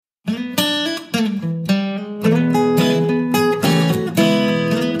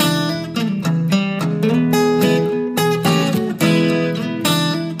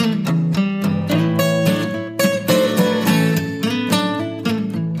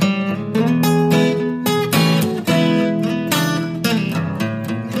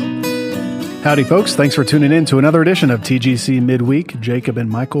Howdy, folks. Thanks for tuning in to another edition of TGC Midweek. Jacob and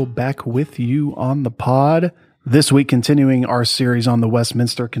Michael back with you on the pod. This week, continuing our series on the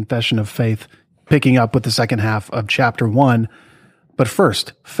Westminster Confession of Faith, picking up with the second half of chapter 1. But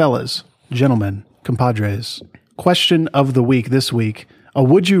first, fellas, gentlemen, compadres, question of the week this week, a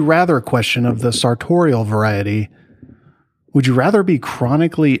would you rather question of the sartorial variety. Would you rather be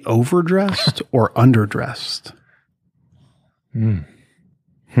chronically overdressed or underdressed?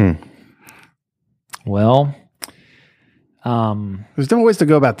 Well, there's different ways to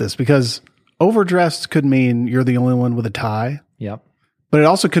go about this because overdressed could mean you're the only one with a tie. Yep. But it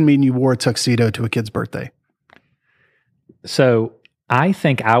also could mean you wore a tuxedo to a kid's birthday. So I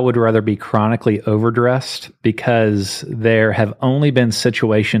think I would rather be chronically overdressed because there have only been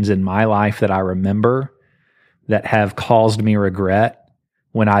situations in my life that I remember that have caused me regret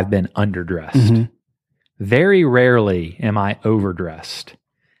when I've been underdressed. Mm-hmm. Very rarely am I overdressed.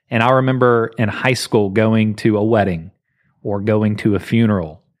 And I remember in high school going to a wedding or going to a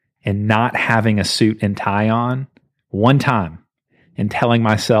funeral and not having a suit and tie on one time and telling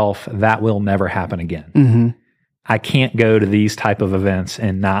myself that will never happen again. Mm-hmm. I can't go to these type of events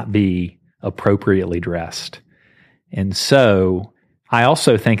and not be appropriately dressed. And so I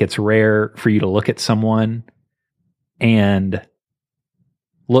also think it's rare for you to look at someone and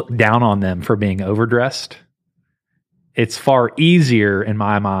look down on them for being overdressed. It's far easier in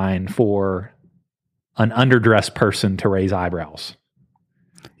my mind for an underdressed person to raise eyebrows.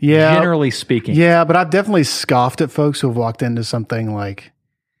 Yeah. Generally speaking. Yeah, but I've definitely scoffed at folks who have walked into something like,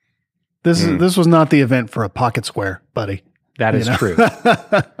 this was not the event for a pocket square, buddy. That is true.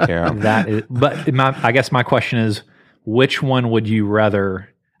 Yeah. That is, but I guess my question is, which one would you rather?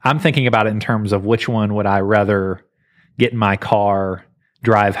 I'm thinking about it in terms of which one would I rather get in my car,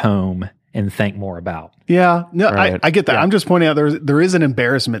 drive home, and think more about. Yeah, no, Right. I get that. Yeah. I'm just pointing out there is an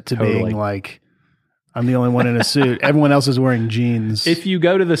embarrassment to being like, I'm the only one in a suit. Everyone else is wearing jeans. If you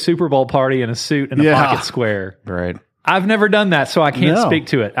go to the Super Bowl party in a suit and a pocket square, Right. I've never done that, so I can't speak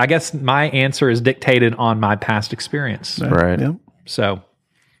to it. I guess my answer is dictated on my past experience. Right. Yeah. So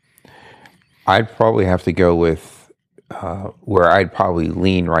I'd probably have to go with where I'd probably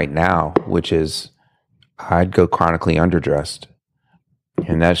lean right now, which is I'd go chronically underdressed.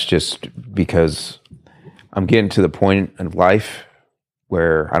 And that's just because I'm getting to the point in life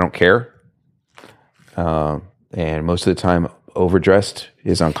where I don't care. And most of the time, overdressed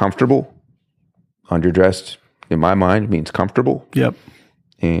is uncomfortable. Underdressed, in my mind, means comfortable. Yep.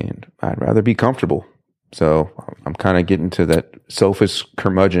 And I'd rather be comfortable. So I'm kind of getting to that sophist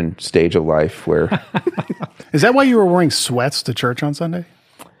curmudgeon stage of life where... Is that why you were wearing sweats to church on Sunday?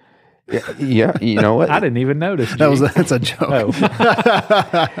 Yeah, you know what? I didn't even notice. That's a joke.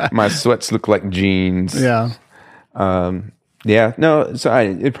 Oh. My sweats look like jeans. Yeah. Yeah, no, so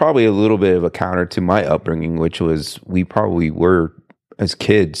it's probably a little bit of a counter to my upbringing, which was we probably were, as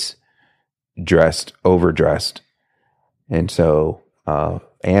kids, overdressed. And so,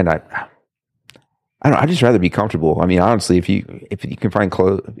 and I don't know, I'd just rather be comfortable. I mean, honestly, if you can find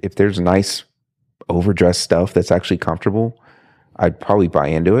clothes, if there's nice overdressed stuff that's actually comfortable, I'd probably buy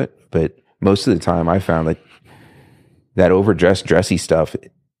into it. But most of the time I found that overdressed, dressy stuff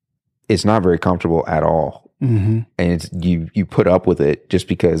is not very comfortable at all. Mm-hmm. And it's you put up with it just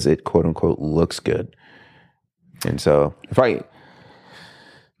because it quote unquote looks good. And so it's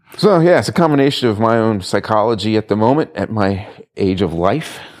a combination of my own psychology at the moment at my age of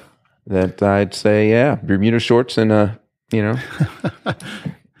life that I'd say, yeah, Bermuda shorts and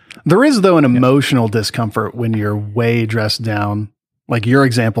There is, though, an emotional discomfort when you're way dressed down. Like your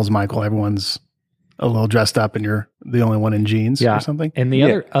examples, Michael, everyone's a little dressed up and you're the only one in jeans or something. And the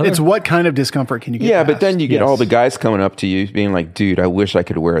other it's what kind of discomfort can you get Yeah, past? but then you get all the guys coming up to you being like, dude, I wish I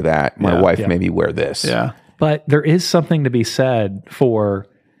could wear that. My wife made me wear this. Yeah. But there is something to be said for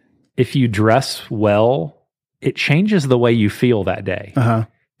if you dress well, it changes the way you feel that day. Uh-huh.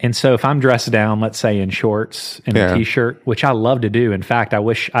 And so if I'm dressed down, let's say in shorts and a t-shirt, which I love to do. In fact, I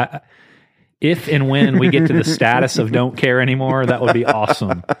wish if and when we get to the status of don't care anymore, that would be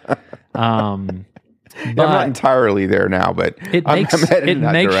awesome. But I'm not entirely there now, but it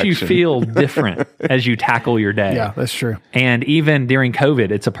makes you feel different as you tackle your day. Yeah, that's true. And even during COVID,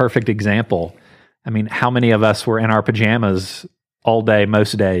 it's a perfect example. I mean, how many of us were in our pajamas all day,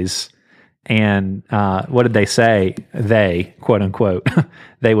 most days? And what did they say? They, quote unquote,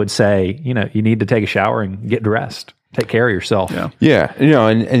 they would say, you need to take a shower and get dressed. Take care of yourself. Yeah.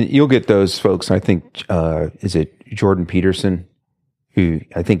 And you'll get those folks. I think, is it Jordan Peterson? Who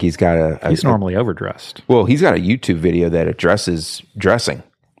I think he's got he's normally overdressed. Well, he's got a YouTube video that addresses dressing.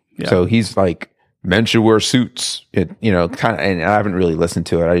 Yeah. So he's like men should wear suits. Kind of, and I haven't really listened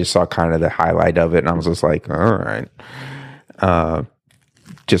to it. I just saw kind of the highlight of it, and I was just like, all right.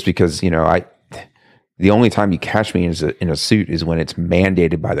 Just because, the only time you catch me in a suit is when it's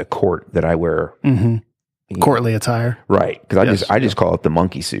mandated by the court that I wear courtly attire. Right. Because I just call it the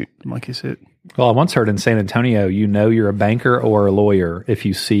monkey suit. Monkey suit. Well, I once heard in San Antonio, you're a banker or a lawyer if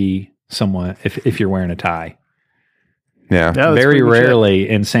you see someone, if you're wearing a tie. Yeah. Very rarely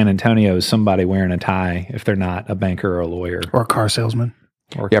in San Antonio is somebody wearing a tie if they're not a banker or a lawyer. Or a car salesman.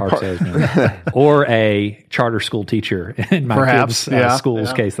 Or car salesman. Or a charter school teacher. In my kids'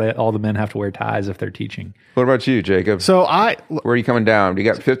 school's case, all the men have to wear ties if they're teaching. What about you, Jacob? So where are you coming down? You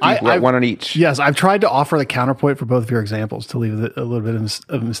got 50, one on each. Yes, I've tried to offer the counterpoint for both of your examples to leave a little bit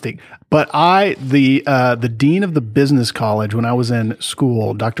of a mistake. But the dean of the business college when I was in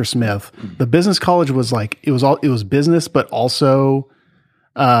school, Dr. Smith, the business college was like it was business, but also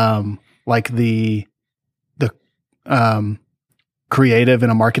like the creative in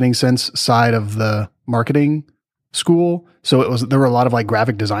a marketing sense side of the marketing school. So there were a lot of like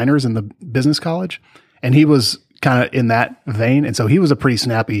graphic designers in the business college, and he was kind of in that vein. And so he was a pretty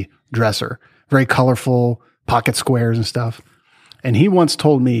snappy dresser, very colorful pocket squares and stuff. And he once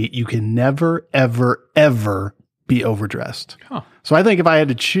told me, you can never, ever, ever be overdressed. Huh. So I think if I had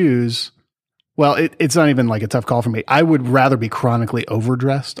to choose, well, it's not even like a tough call for me. I would rather be chronically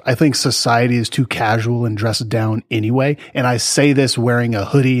overdressed. I think society is too casual and dressed down anyway. And I say this wearing a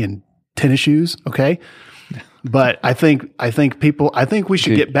hoodie and tennis shoes. Okay. But I think we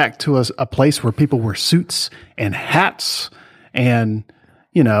should get back to a place where people wear suits and hats and,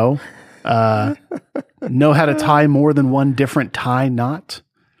 know how to tie more than one different tie knot.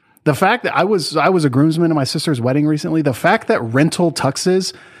 The fact that I was a groomsman at my sister's wedding recently, the fact that rental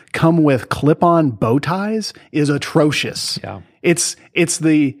tuxes come with clip-on bow ties is atrocious. Yeah. It's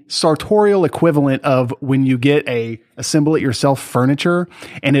the sartorial equivalent of when you get a assemble it yourself furniture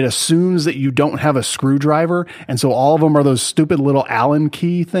and it assumes that you don't have a screwdriver. And so all of them are those stupid little Allen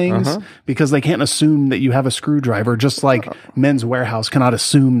key things because they can't assume that you have a screwdriver, just like Men's Warehouse cannot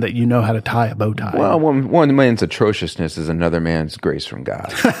assume that you know how to tie a bow tie. Well, one man's atrociousness is another man's grace from God.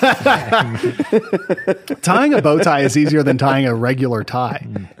 Tying a bow tie is easier than tying a regular tie.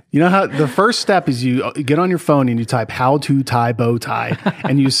 You know how the first step is you get on your phone and you type how to tie bow tie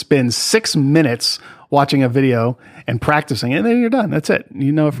and you spend 6 minutes watching a video and practicing it, and then you're done. That's it.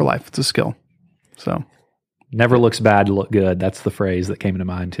 You know it for life. It's a skill. So never looks bad to look good. That's the phrase that came to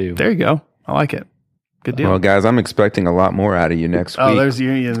mind too. There you go. I like it. Good deal. Well, guys, I'm expecting a lot more out of you next week. Oh, there's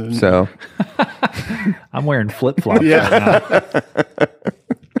you. So I'm wearing flip-flops right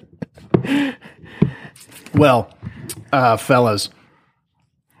now. Well, fellas,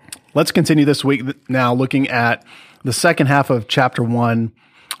 let's continue this week now looking at the second half of chapter 1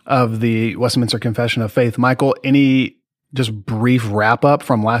 of the Westminster Confession of Faith. Michael, any just brief wrap up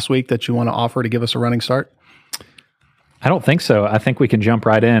from last week that you want to offer to give us a running start? I don't think so. I think we can jump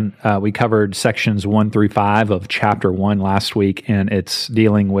right in. We covered sections 1 through 5 of chapter 1 last week, and it's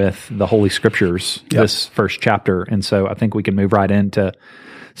dealing with the Holy Scriptures, this first chapter. And so I think we can move right into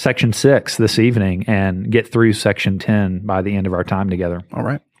section 6 this evening and get through section 10 by the end of our time together. All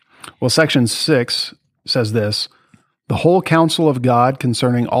right. Well, section 6 says this: the whole counsel of God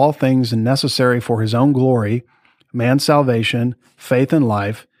concerning all things necessary for his own glory, man's salvation, faith, and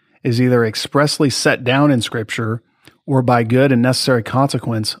life, is either expressly set down in Scripture or by good and necessary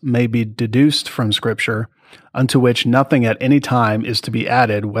consequence may be deduced from Scripture, unto which nothing at any time is to be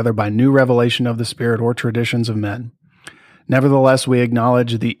added, whether by new revelation of the Spirit or traditions of men. Nevertheless, we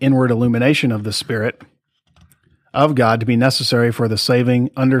acknowledge the inward illumination of the Spirit of God to be necessary for the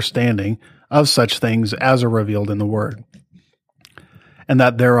saving understanding of such things as are revealed in the Word, and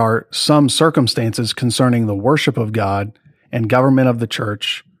that there are some circumstances concerning the worship of God and government of the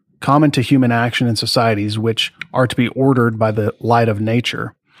church, common to human action in societies, which are to be ordered by the light of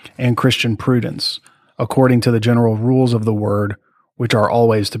nature and Christian prudence, according to the general rules of the Word, which are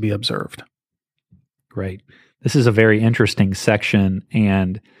always to be observed. Great. This is a very interesting section,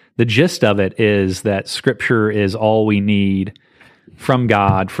 and the gist of it is that Scripture is all we need from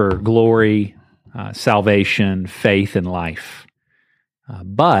God for glory, salvation, faith, and life.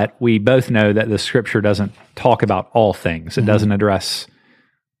 But we both know that the Scripture doesn't talk about all things. It doesn't address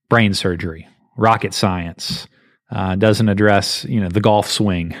brain surgery, rocket science, doesn't address, the golf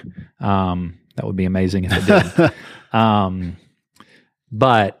swing. That would be amazing if it did.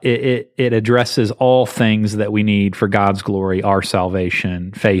 But it addresses all things that we need for God's glory, our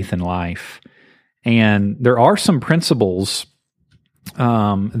salvation, faith, and life. And there are some principles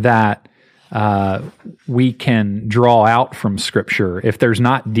that we can draw out from Scripture. If there's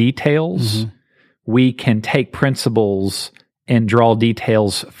not details, we can take principles and draw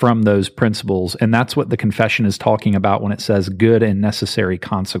details from those principles. And that's what the confession is talking about when it says good and necessary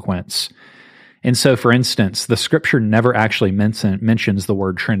consequence. And so, for instance, the scripture never actually mentions the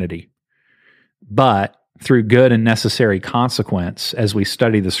word Trinity. But through good and necessary consequence, as we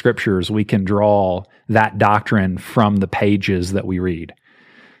study the scriptures, we can draw that doctrine from the pages that we read.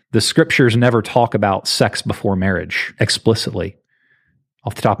 The scriptures never talk about sex before marriage explicitly.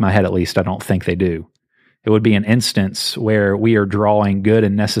 Off the top of my head, at least, I don't think they do. It would be an instance where we are drawing good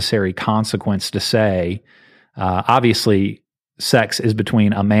and necessary consequence to say, obviously, sex is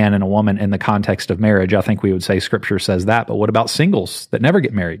between a man and a woman in the context of marriage. I think we would say Scripture says that, but what about singles that never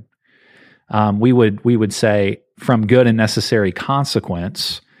get married? We would say from good and necessary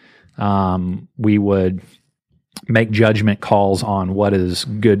consequence, we would make judgment calls on what is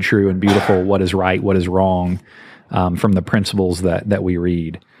good, true, and beautiful, what is right, what is wrong, from the principles that we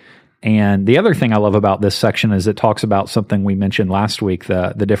read. And the other thing I love about this section is it talks about something we mentioned last week,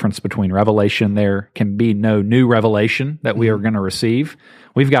 the difference between revelation. There can be no new revelation that we are going to receive.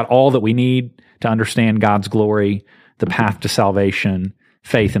 We've got all that we need to understand God's glory, the path to salvation,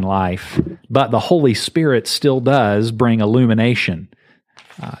 faith, and life. But the Holy Spirit still does bring illumination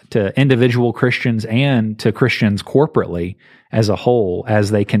to individual Christians and to Christians corporately as a whole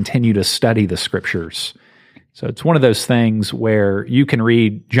as they continue to study the Scriptures. So it's one of those things where you can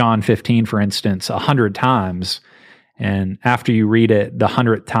read John 15, for instance, 100 times, and after you read it the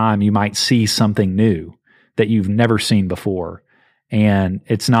 100th time, you might see something new that you've never seen before. And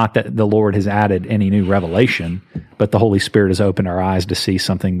it's not that the Lord has added any new revelation, but the Holy Spirit has opened our eyes to see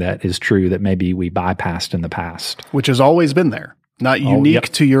something that is true that maybe we bypassed in the past. Which has always been there. Not unique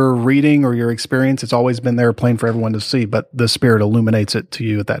to your reading or your experience. It's always been there, plain for everyone to see, but the Spirit illuminates it to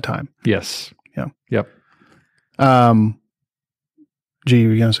you at that time. Yes. Yeah. Yep. G,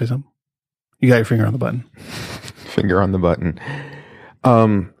 were you going to say something? You got your finger on the button. Finger on the button.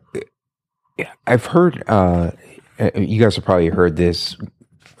 I've heard, you guys have probably heard this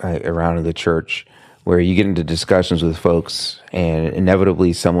around in the church, where you get into discussions with folks and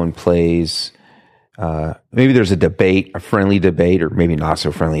inevitably someone plays, maybe there's a debate, a friendly debate, or maybe not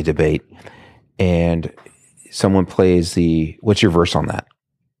so friendly debate, and someone plays what's your verse on that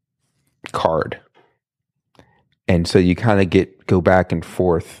card? And so you kind of go back and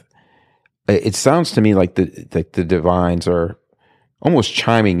forth. It sounds to me like the divines are almost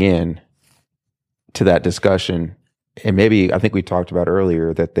chiming in to that discussion. And maybe, I think we talked about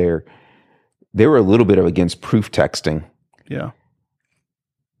earlier that they were a little bit against proof texting. Yeah.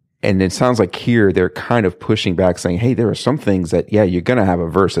 And it sounds like here they're kind of pushing back, saying, hey, there are some things that, yeah, you're going to have a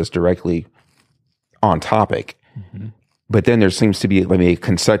verse that's directly on topic. Mm-hmm. But then there seems to be maybe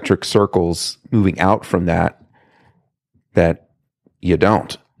concentric circles moving out from that you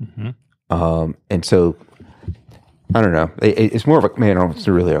don't. Mm-hmm. And so, I don't know. It's more of it's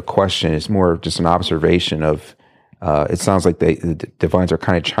really a question. It's more just an observation of, it sounds like the divines are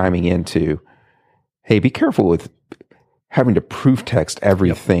kind of chiming into, hey, be careful with having to proof text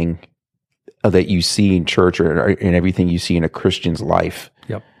everything that you see in church or in everything you see in a Christian's life.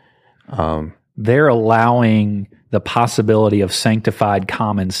 Yep. They're allowing the possibility of sanctified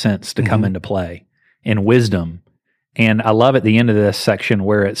common sense to come into play and wisdom. And I love at the end of this section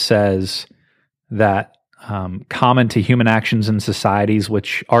where it says that common to human actions and societies,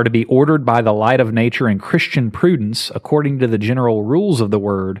 which are to be ordered by the light of nature and Christian prudence, according to the general rules of the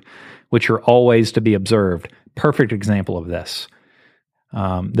word, which are always to be observed. Perfect example of this.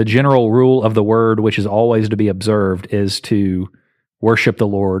 The general rule of the word, which is always to be observed, is to worship the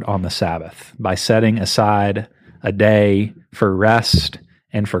Lord on the Sabbath by setting aside a day for rest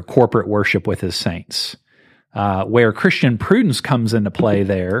and for corporate worship with his saints. Where Christian prudence comes into play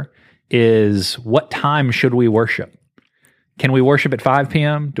there is, what time should we worship? Can we worship at 5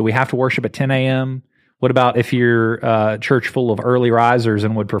 p.m.? Do we have to worship at 10 a.m.? What about if you're a church full of early risers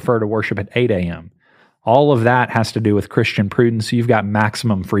and would prefer to worship at 8 a.m.? All of that has to do with Christian prudence. You've got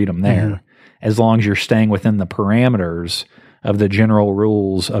maximum freedom there, as long as you're staying within the parameters of the general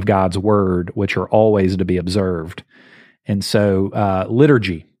rules of God's word, which are always to be observed. And so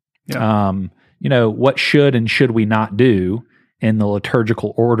liturgy, what should and should we not do in the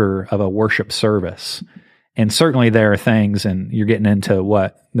liturgical order of a worship service? And certainly there are things, and you're getting into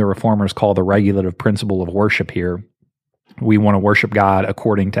what the Reformers call the regulative principle of worship here. We want to worship God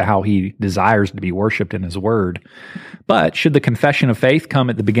according to how he desires to be worshiped in his word. But should the confession of faith come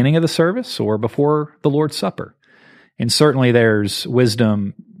at the beginning of the service or before the Lord's Supper? And certainly there's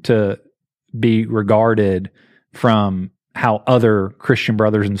wisdom to be regarded from how other Christian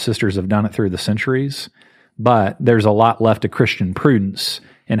brothers and sisters have done it through the centuries. But there's a lot left of Christian prudence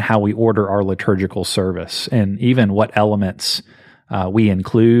in how we order our liturgical service, and even what elements we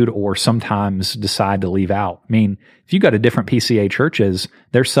include or sometimes decide to leave out. I mean, if you go to different PCA churches,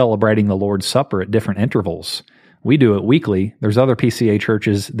 they're celebrating the Lord's Supper at different intervals. We do it weekly. There's other PCA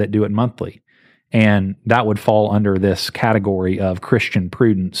churches that do it monthly. And that would fall under this category of Christian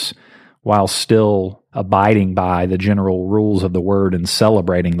prudence while still abiding by the general rules of the Word and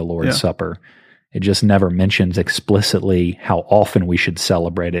celebrating the Lord's Supper. It just never mentions explicitly how often we should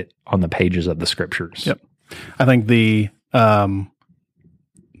celebrate it on the pages of the Scriptures. Yep. I think the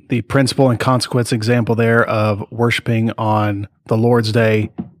principle and consequence example there of worshiping on the Lord's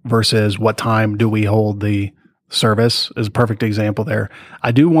Day versus what time do we hold the service is a perfect example there.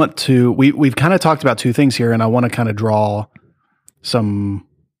 I do want to, we've kind of talked about two things here, and I want to kind of draw some,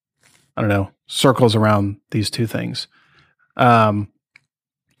 circles around these two things.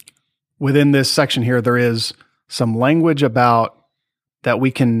 Within this section here, there is some language about that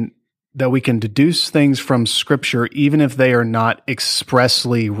we can deduce things from Scripture, even if they are not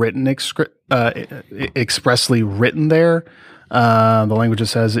expressly written there. The language it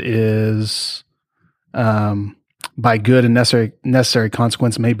says is, by good and necessary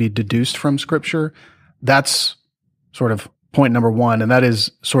consequence may be deduced from Scripture. That's sort of point number one, and that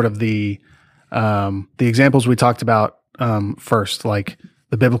is sort of the examples we talked about first, like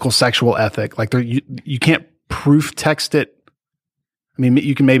the biblical sexual ethic. Like you can't proof text it. I mean,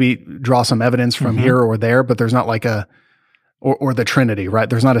 you can maybe draw some evidence from here or there, but there's not like or the Trinity, right?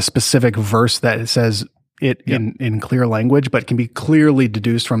 There's not a specific verse that it says it in clear language, but can be clearly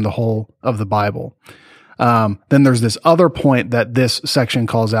deduced from the whole of the Bible. Then there's this other point that this section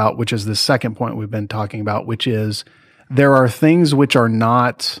calls out, which is the second point we've been talking about, which is there are things which are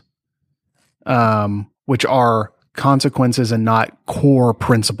not, which are consequences and not core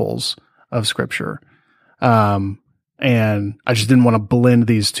principles of Scripture. And I just didn't want to blend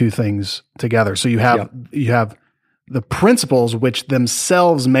these two things together. So you have the principles which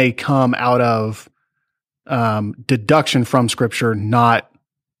themselves may come out of deduction from Scripture, not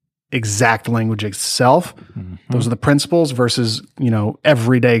exact language itself. Those are the principles versus,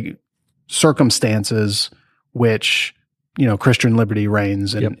 everyday circumstances, which, Christian liberty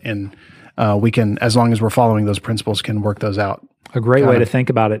reigns and we can, as long as we're following those principles, can work those out. A great way to think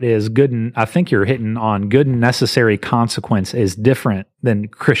about it is I think you're hitting on good and necessary consequence is different than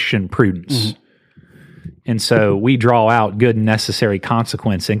Christian prudence. And so we draw out good and necessary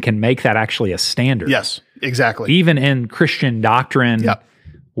consequence and can make that actually a standard. Yes, exactly. Even in Christian doctrine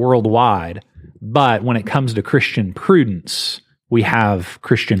worldwide. But when it comes to Christian prudence, we have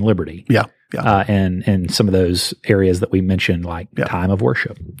Christian liberty. And some of those areas that we mentioned, like time of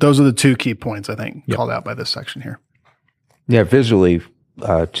worship. Those are the two key points, I think, called out by this section here. Yeah, visually,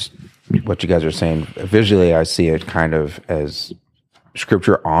 just what you guys are saying, visually I see it kind of as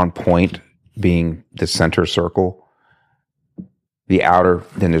Scripture on point being the center circle. The outer,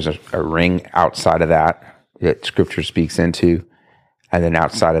 then there's a ring outside of that Scripture speaks into, and then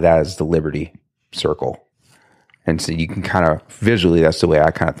outside of that is the liberty circle. And so you can kind of, visually, that's the way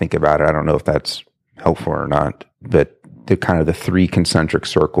I kind of think about it. I don't know if that's helpful or not, but the kind of the three concentric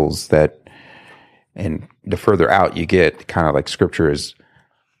circles that, and the further out you get, kind of like Scripture is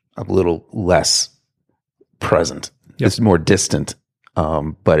a little less present. It's more distant,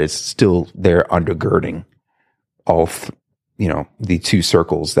 but it's still there undergirding all, the two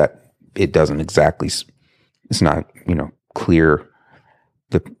circles that it doesn't exactly, it's not, clear.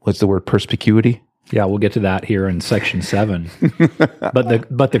 What's the word? Perspicuity? Yeah, we'll get to that here in section 7.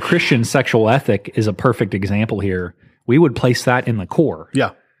 But the Christian sexual ethic is a perfect example here. We would place that in the core.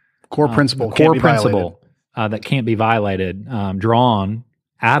 Yeah. Core principle. That can't be violated, drawn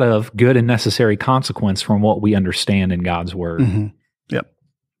out of good and necessary consequence from what we understand in God's Word. Yep.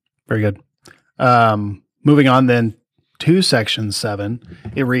 Very good. Moving on then to section 7,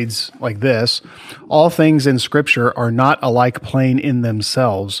 it reads like this: all things in Scripture are not alike plain in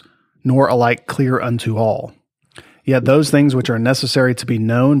themselves, nor alike clear unto all. Yet those things which are necessary to be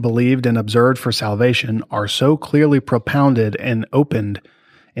known, believed, and observed for salvation are so clearly propounded and opened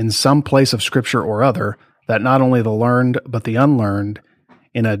in some place of Scripture or other, that not only the learned, but the unlearned,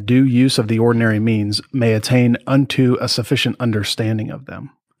 in a due use of the ordinary means, may attain unto a sufficient understanding of them.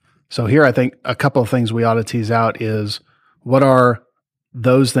 So here I think a couple of things we ought to tease out is, what are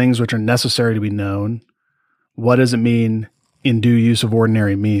those things which are necessary to be known? What does it mean in due use of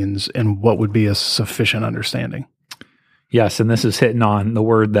ordinary means, and what would be a sufficient understanding? Yes, and this is hitting on the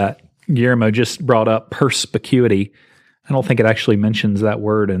word that Guillermo just brought up, perspicuity. I don't think it actually mentions that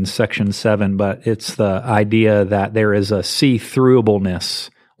word in section 7, but it's the idea that there is a see-throughableness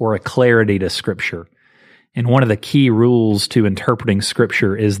or a clarity to Scripture. And one of the key rules to interpreting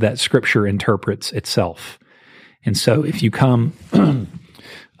Scripture is that Scripture interprets itself. And so if you come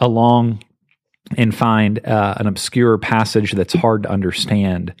along and find an obscure passage that's hard to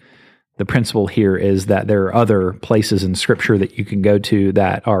understand, the principle here is that there are other places in Scripture that you can go to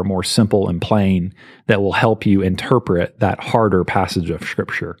that are more simple and plain that will help you interpret that harder passage of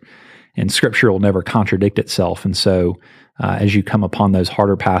Scripture. And Scripture will never contradict itself. And so as you come upon those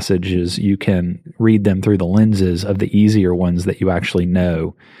harder passages, you can read them through the lenses of the easier ones that you actually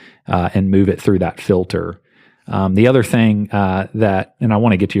know and move it through that filter. The other thing that, and I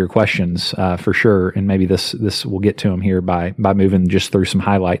want to get to your questions for sure, and maybe this we'll get to them here by moving just through some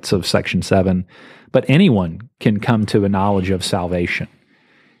highlights of section 7, but anyone can come to a knowledge of salvation.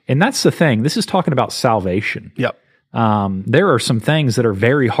 And that's the thing. This is talking about salvation. Yep. There are some things that are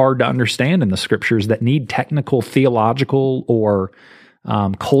very hard to understand in the Scriptures that need technical, theological, or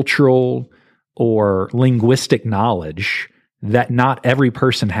cultural or linguistic knowledge that not every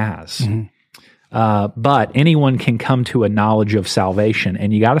person has. Mm-hmm. But anyone can come to a knowledge of salvation.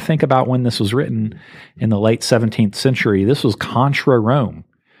 And you got to think about when this was written in the late 17th century. This was contra Rome.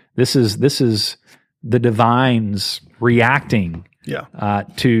 This is the divines reacting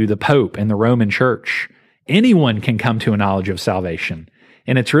to the Pope and the Roman Church. Anyone can come to a knowledge of salvation.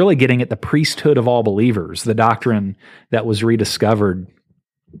 And it's really getting at the priesthood of all believers, the doctrine that was rediscovered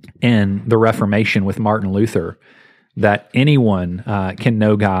in the Reformation with Martin Luther, that anyone can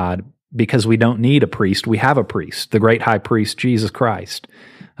know God because we don't need a priest. We have a priest, the great high priest, Jesus Christ,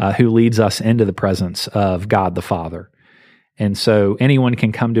 who leads us into the presence of God the Father. And so anyone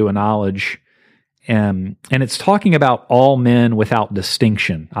can come to a knowledge, and it's talking about all men without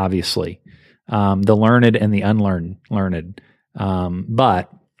distinction, obviously. The learned and the unlearned,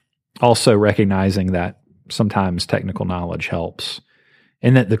 but also recognizing that sometimes technical knowledge helps,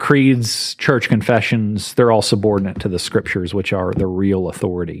 and that the creeds, church confessions, they're all subordinate to the Scriptures, which are the real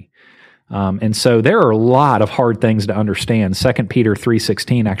authority. And so there are a lot of hard things to understand. 2 Peter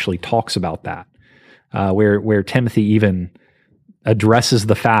 3:16 actually talks about that, where Timothy even addresses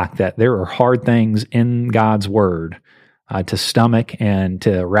the fact that there are hard things in God's Word to stomach and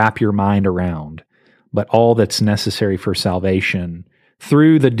to wrap your mind around, but all that's necessary for salvation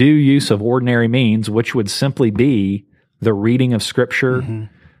through the due use of ordinary means, which would simply be the reading of Scripture, mm-hmm.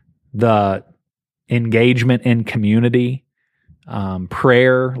 the engagement in community,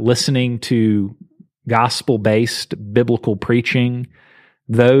 prayer, listening to gospel-based biblical preaching.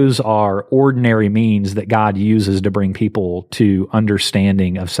 Those are ordinary means that God uses to bring people to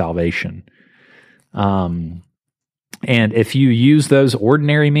understanding of salvation. And if you use those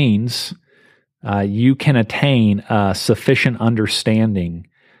ordinary means, you can attain a sufficient understanding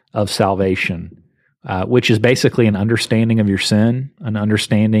of salvation, which is basically an understanding of your sin, an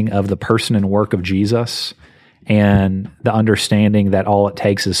understanding of the person and work of Jesus, and the understanding that all it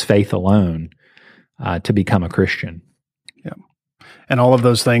takes is faith alone to become a Christian. Yeah. And all of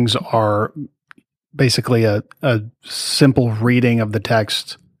those things are basically a simple reading of the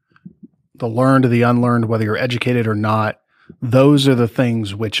text. The learned, the unlearned, whether you're educated or not, those are the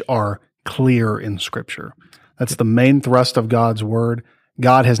things which are clear in Scripture. That's the main thrust of God's Word.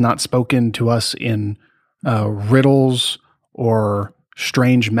 God has not spoken to us in riddles or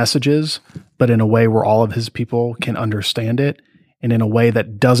strange messages, but in a way where all of His people can understand it, and in a way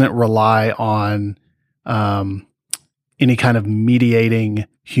that doesn't rely on any kind of mediating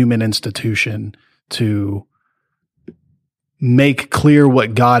human institution to make clear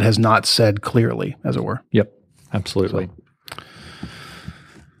what God has not said clearly, as it were. Yep, absolutely. So,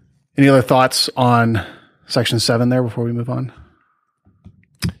 any other thoughts on section 7 there before we move on?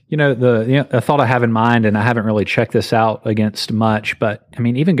 A thought I have in mind, and I haven't really checked this out against much, but I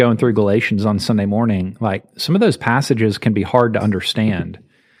mean, even going through Galatians on Sunday morning, like some of those passages can be hard to understand.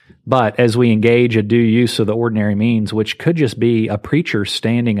 But as we engage a due use of the ordinary means, which could just be a preacher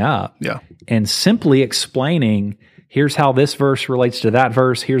standing up and simply explaining, here's how this verse relates to that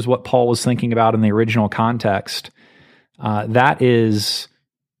verse. Here's what Paul was thinking about in the original context. That is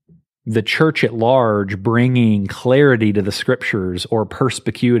the church at large bringing clarity to the Scriptures or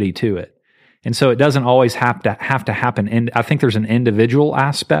perspicuity to it. And so it doesn't always have to happen. And I think there's an individual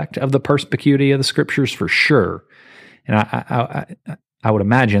aspect of the perspicuity of the Scriptures for sure. And I would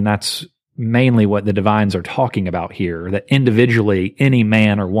imagine that's mainly what the divines are talking about here, that individually any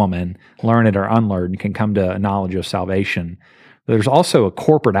man or woman, learned or unlearned, can come to a knowledge of salvation. But there's also a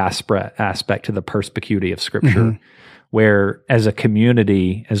corporate aspect to the perspicuity of Scripture, mm-hmm. where as a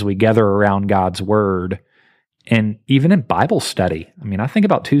community, as we gather around God's Word, and even in Bible study, I mean, I think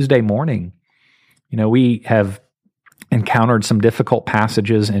about Tuesday morning, we have encountered some difficult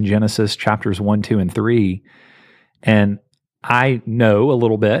passages in Genesis chapters 1, 2, and 3. And I know a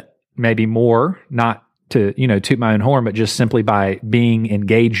little bit, maybe more, not to, toot my own horn, but just simply by being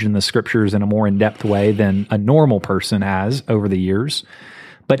engaged in the scriptures in a more in-depth way than a normal person has over the years.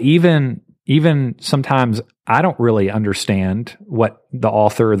 But even sometimes I don't really understand what the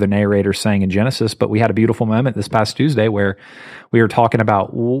author or the narrator is saying in Genesis, but we had a beautiful moment this past Tuesday where we were talking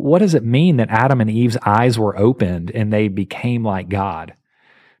about what does it mean that Adam and Eve's eyes were opened and they became like God?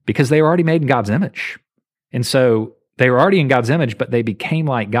 Because they were already made in God's image. And so they were already in God's image, but they became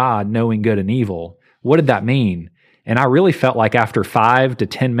like God, knowing good and evil. What did that mean? And I really felt like after 5 to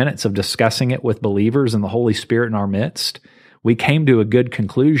 10 minutes of discussing it with believers and the Holy Spirit in our midst, we came to a good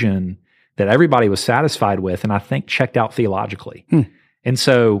conclusion that everybody was satisfied with, and I think checked out theologically. And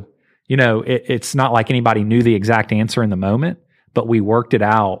so, it's not like anybody knew the exact answer in the moment, but we worked it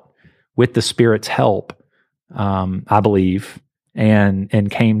out with the Spirit's help, I believe,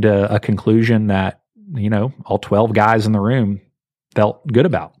 and came to a conclusion that, all 12 guys in the room felt good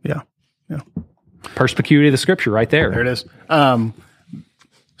about. Yeah. Perspicuity of the Scripture right there. There it is.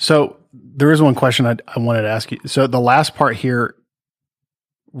 So there is one question I wanted to ask you. So the last part here,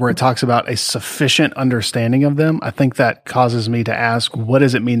 where it talks about a sufficient understanding of them, I think that causes me to ask, what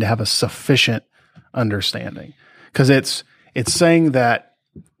does it mean to have a sufficient understanding? Because it's saying that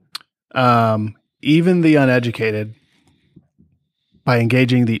even the uneducated, by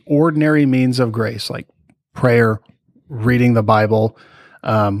engaging the ordinary means of grace, like prayer, reading the Bible,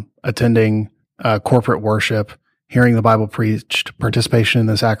 attending corporate worship, hearing the Bible preached, participation in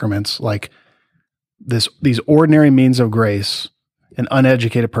the sacraments, like these ordinary means of grace, an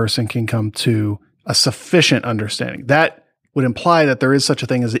uneducated person can come to a sufficient understanding. That would imply that there is such a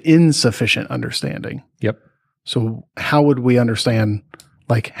thing as insufficient understanding. Yep. So how would we understand,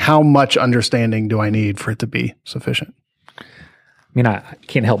 like, how much understanding do I need for it to be sufficient? I mean, I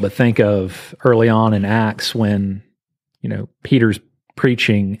can't help but think of early on in Acts when, Peter's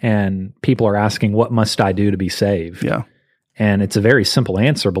preaching and people are asking, what must I do to be saved? Yeah. And it's a very simple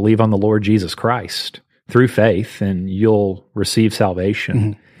answer. Believe on the Lord Jesus Christ through faith, and you'll receive salvation.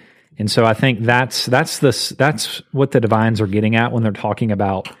 Mm-hmm. And so I think that's what the divines are getting at when they're talking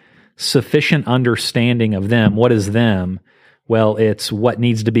about sufficient understanding of them. What is them? Well, it's what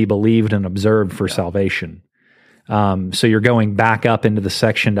needs to be believed and observed for salvation. So you're going back up into the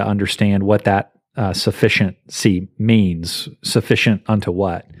section to understand what that sufficiency means. Sufficient unto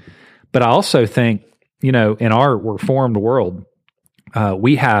what? But I also think, in our reformed world,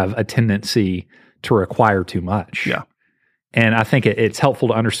 we have a tendency to require too much. Yeah. And I think it's helpful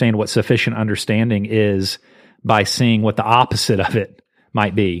to understand what sufficient understanding is by seeing what the opposite of it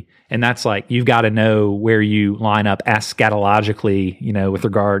might be. And that's like, you've got to know where you line up eschatologically, with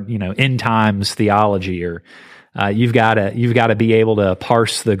regard, end times theology, or you've got to be able to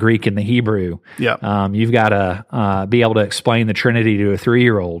parse the Greek and the Hebrew. Yeah. You've got to be able to explain the Trinity to a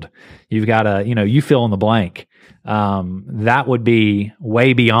 3-year-old. You've got to, you fill in the blank. That would be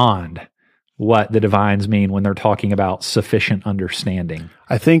way beyond what the divines mean when they're talking about sufficient understanding.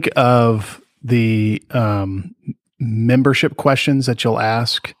 I think of the membership questions that you'll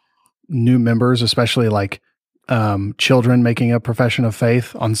ask new members, especially like children making a profession of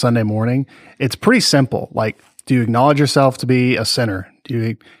faith on Sunday morning. It's pretty simple. Like, do you acknowledge yourself to be a sinner? Do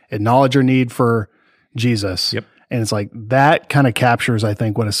you acknowledge your need for Jesus? Yep. And it's like that kind of captures, I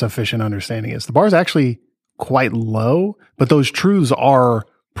think, what a sufficient understanding is. The bar is actually quite low, but those truths are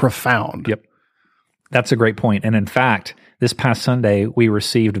profound. Yep. That's a great point. And in fact, this past Sunday, we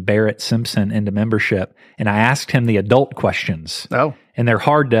received Barrett Simpson into membership, and I asked him the adult questions. Oh. And they're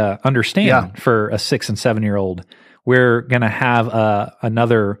hard to understand for a 6 and 7-year-old. We're going to have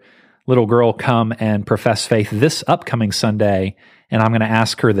another little girl come and profess faith this upcoming Sunday, and I'm going to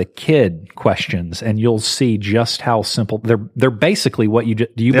ask her the kid questions, and you'll see just how simple they're basically what you do.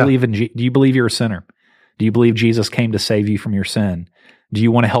 You believe in? Do you believe you're a sinner? Do you believe Jesus came to save you from your sin? Do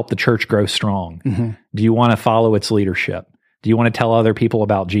you want to help the church grow strong? Mm-hmm. Do you want to follow its leadership? Do you want to tell other people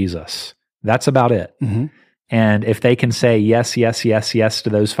about Jesus? That's about it. Mm-hmm. And if they can say yes, yes, yes, yes to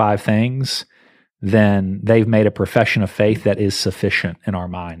those 5 things, then they've made a profession of faith that is sufficient in our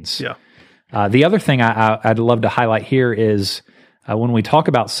minds. Yeah. The other thing I'd love to highlight here is when we talk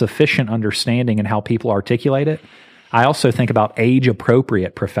about sufficient understanding and how people articulate it, I also think about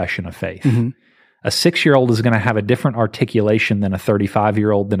age-appropriate profession of faith. Mm-hmm. A 6-year-old is going to have a different articulation than a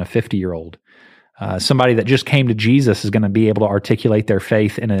 35-year-old, than a 50-year-old. Somebody that just came to Jesus is going to be able to articulate their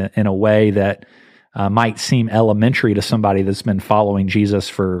faith in a way that might seem elementary to somebody that's been following Jesus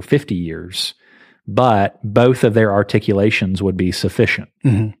for 50 years. But both of their articulations would be sufficient.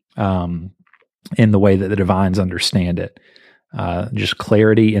 Mm-hmm. in the way that the divines understand it. Just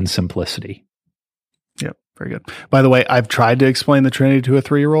clarity and simplicity. Yep, very good. By the way, I've tried to explain the Trinity to a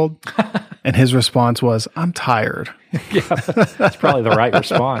 3-year-old, and his response was, "I'm tired." Yeah, that's probably the right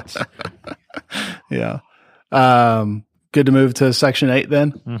response. Yeah. Good to move to section 8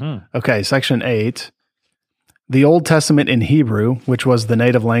 then? Mm-hmm. Okay, section 8. The Old Testament in Hebrew, which was the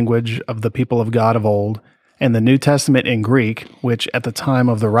native language of the people of God of old, and the New Testament in Greek, which at the time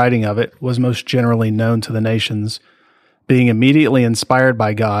of the writing of it was most generally known to the nations, being immediately inspired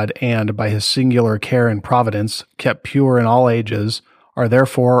by God and by his singular care and providence, kept pure in all ages, are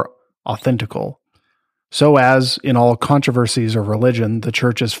therefore authentical. So as in all controversies of religion, the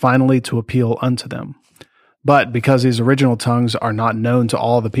church is finally to appeal unto them. But because these original tongues are not known to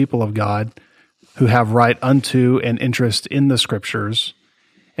all the people of God, who have right unto and interest in the Scriptures,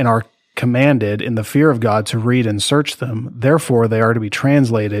 and are commanded in the fear of God to read and search them, therefore they are to be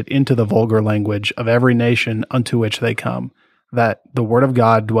translated into the vulgar language of every nation unto which they come, that the word of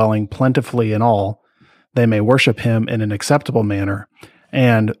God dwelling plentifully in all, they may worship him in an acceptable manner,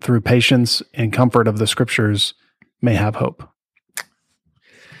 and through patience and comfort of the Scriptures may have hope.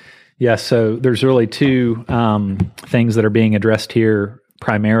 Yeah, so there's really two things that are being addressed here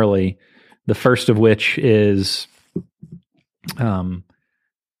primarily. The first of which is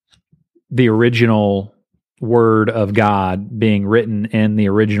the original word of God being written in the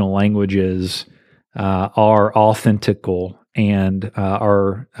original languages are authentical and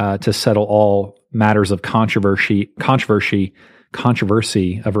are to settle all matters of controversy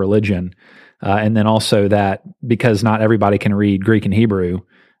of religion. And then also that because not everybody can read Greek and Hebrew,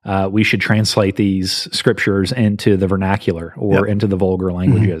 we should translate these scriptures into the vernacular or into the vulgar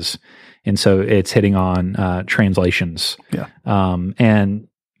languages. Mm-hmm. And so it's hitting on translations. Yeah. And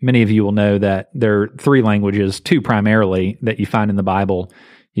many of you will know that there are 3 languages, 2 primarily, that you find in the Bible.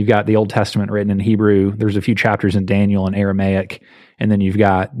 You've got the Old Testament written in Hebrew. There's a few chapters in Daniel in Aramaic. And then you've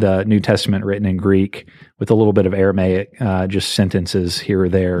got the New Testament written in Greek with a little bit of Aramaic, just sentences here or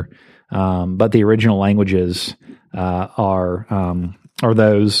there. But the original languages are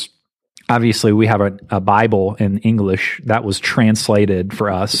those. Obviously, we have a Bible in English that was translated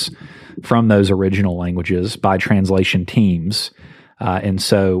for us from those original languages by translation teams. And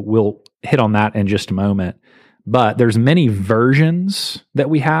so we'll hit on that in just a moment. But there's many versions that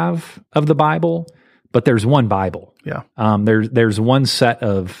we have of the Bible, but there's one Bible. Yeah. There's one set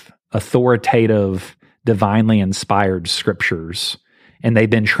of authoritative, divinely inspired scriptures, and they've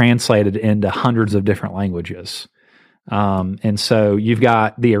been translated into hundreds of different languages. And so you've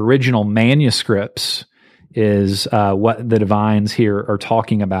got the original manuscripts is what the divines here are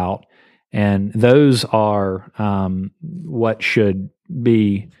talking about. And those are what should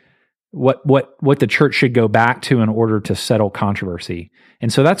be what the church should go back to in order to settle controversy.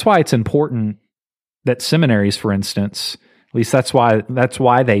 And so that's why it's important that seminaries, for instance, at least that's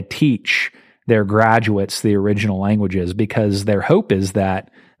why they teach their graduates the original languages, because their hope is that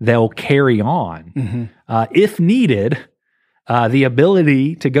they'll carry on, if needed, the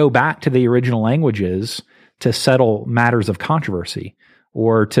ability to go back to the original languages to settle matters of controversy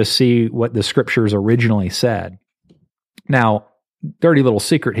or to see what the scriptures originally said. Now, dirty little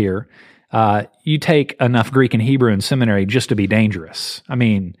secret here, you take enough Greek and Hebrew in seminary just to be dangerous. I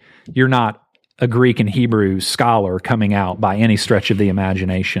mean, you're not a Greek and Hebrew scholar coming out by any stretch of the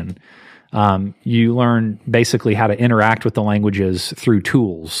imagination. You learn basically how to interact with the languages through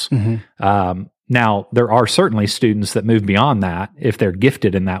tools. Now, there are certainly students that move beyond that if they're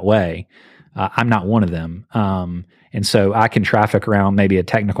gifted in that way. I'm not one of them. And so I can traffic around maybe a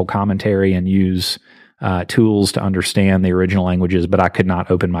technical commentary and use tools to understand the original languages, but I could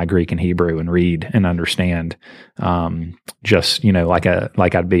not open my Greek and Hebrew and read and understand just, like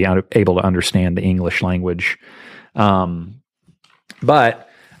I'd be able to understand the English language. But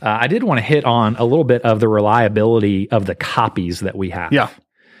I did want to hit on a little bit of the reliability of the copies that we have. Yeah.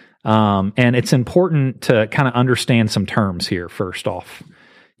 And it's important to kind of understand some terms here first off.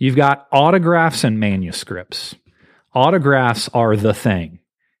 You've got autographs and manuscripts. Autographs are the thing.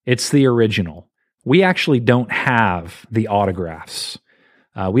 It's the original. We actually don't have the autographs.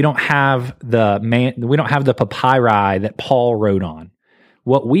 We don't have the papyri that Paul wrote on.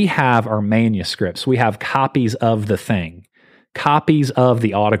 What we have are manuscripts. We have copies of the thing, copies of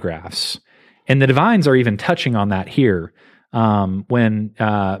the autographs. And the divines are even touching on that here. When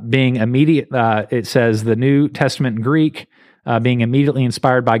being immediate, it says the New Testament in Greek, being immediately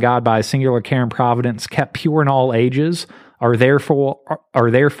inspired by God by a singular care and providence, kept pure in all ages, are therefore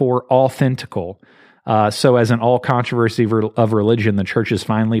authentical. So as in all controversy of religion, the church is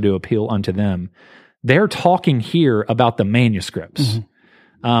finally to appeal unto them. They're talking here about the manuscripts.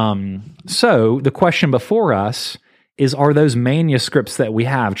 So the question before us is, are those manuscripts that we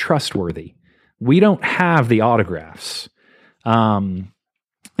have trustworthy? We don't have the autographs. And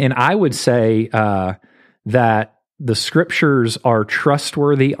I would say that the scriptures are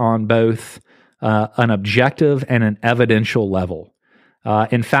trustworthy on both an objective and an evidential level.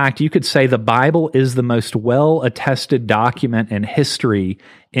 In fact, you could say the Bible is the most well-attested document in history,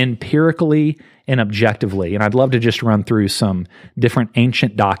 empirically and objectively. And I'd love to just run through some different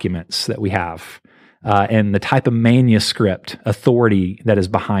ancient documents that we have and the type of manuscript authority that is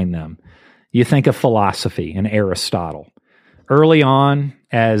behind them. You think of philosophy and Aristotle. Early on,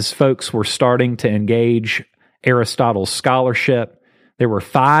 as folks were starting to engage Aristotle's scholarship, there were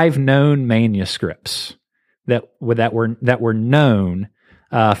 5 known manuscripts that were known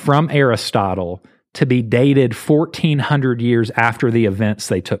from Aristotle to be dated 1,400 years after the events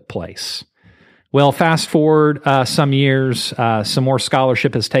they took place. Well, fast forward some years, some more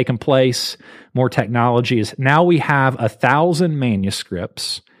scholarship has taken place, more technology is. Now we have 1,000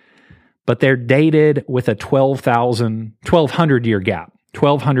 manuscripts, but they're dated with a 1,200 year gap.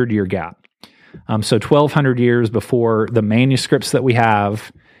 1,200 year gap. So 1,200 years before the manuscripts that we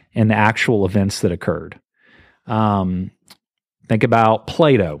have and the actual events that occurred. Think about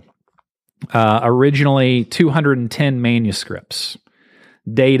Plato. Originally 210 manuscripts,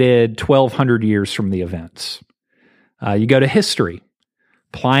 dated 1,200 years from the events. You go to history.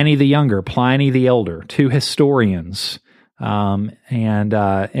 Pliny the Younger, Pliny the Elder, 2 historians. For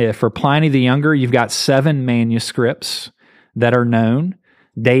Pliny the Younger, you've got 7 manuscripts that are known,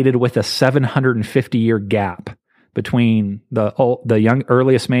 dated with a 750-year gap between the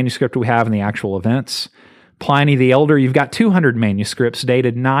earliest manuscript we have and the actual events. Pliny the Elder, you've got 200 manuscripts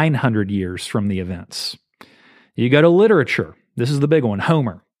dated 900 years from the events. You go to literature. This is the big one,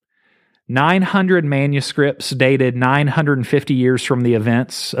 Homer. 900 manuscripts dated 950 years from the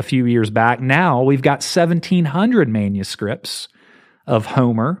events a few years back. Now we've got 1,700 manuscripts of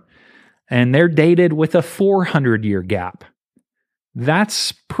Homer, and they're dated with a 400-year gap.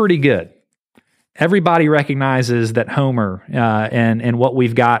 That's pretty good. Everybody recognizes that Homer and what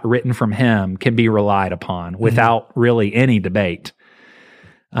we've got written from him can be relied upon without really any debate.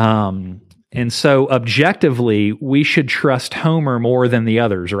 And so objectively, we should trust Homer more than the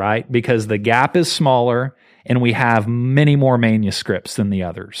others, right? Because the gap is smaller and we have many more manuscripts than the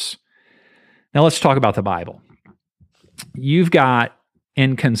others. Now let's talk about the Bible. You've got,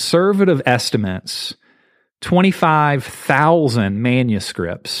 in conservative estimates, 25,000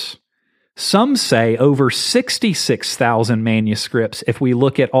 manuscripts. Some say over 66,000 manuscripts if we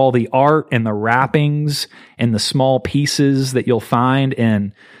look at all the art and the wrappings and the small pieces that you'll find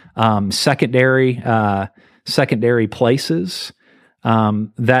in secondary places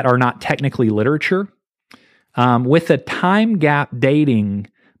that are not technically literature, with a time gap dating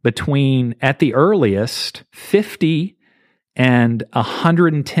between, at the earliest, 50 and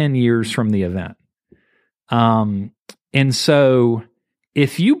 110 years from the event. And so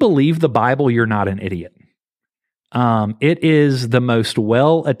if you believe the Bible, you're not an idiot. It is the most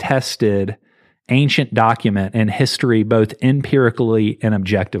well-attested ancient document in history, both empirically and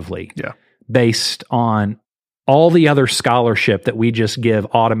objectively, based on all the other scholarship that we just give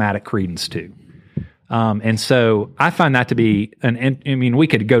automatic credence to. And so I find that to be we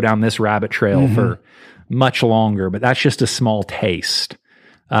could go down this rabbit trail for much longer, but that's just a small taste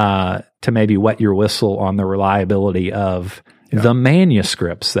to maybe wet your whistle on the reliability of the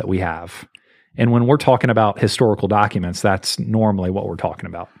manuscripts that we have. And when we're talking about historical documents, that's normally what we're talking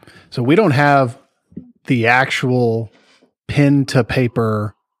about. So we don't have the actual pen to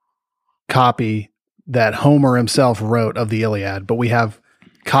paper copy that Homer himself wrote of the Iliad, but we have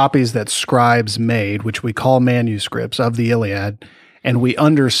copies that scribes made, which we call manuscripts of the Iliad. And we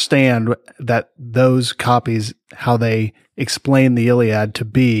understand that those copies, how they explain the Iliad to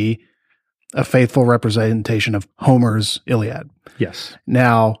be a faithful representation of Homer's Iliad. Yes.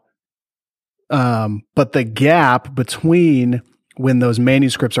 Now, but the gap between when those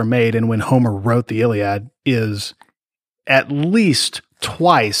manuscripts are made and when Homer wrote the Iliad is at least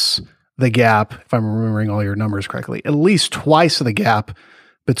twice the gap, if I'm remembering all your numbers correctly, at least twice the gap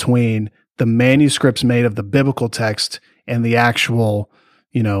between the manuscripts made of the biblical text and the actual,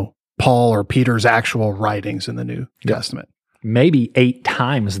 Paul or Peter's actual writings in the New Testament. Maybe 8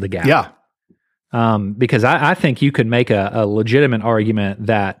 times the gap. Yeah. Because I think you could make a legitimate argument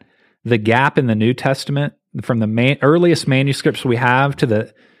that the gap in the New Testament from the earliest manuscripts we have to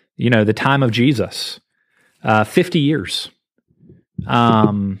the time of Jesus, 50 years.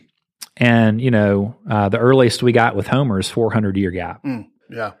 The earliest we got with Homer is 400-year gap.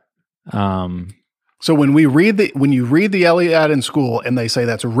 Yeah. So when you read the Iliad in school and they say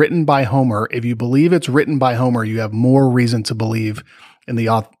that's written by Homer, if you believe it's written by Homer, you have more reason to believe in the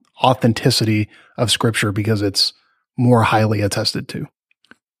authenticity of Scripture because it's more highly attested to.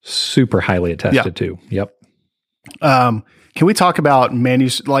 Super highly attested to. Yep. Can we talk about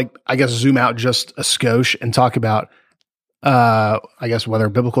I guess zoom out just a skosh and talk about, I guess whether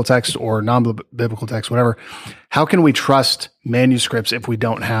biblical text or non-biblical text, whatever. How can we trust manuscripts if we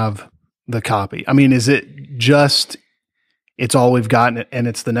don't have the copy? I mean, is it just it's all we've got and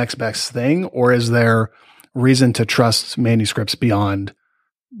it's the next best thing, or is there reason to trust manuscripts beyond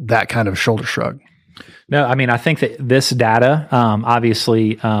that kind of shoulder shrug? No, I mean, I think that this data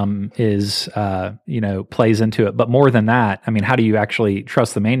obviously is, plays into it. But more than that, I mean, how do you actually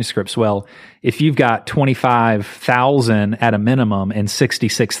trust the manuscripts? Well, if you've got 25,000 at a minimum and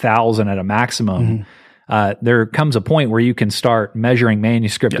 66,000 at a maximum, there comes a point where you can start measuring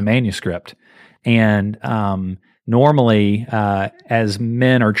manuscript to manuscript. And normally, as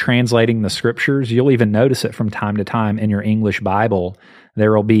men are translating the scriptures, you'll even notice it from time to time in your English Bible.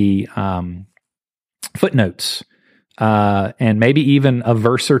 There will be footnotes, and maybe even a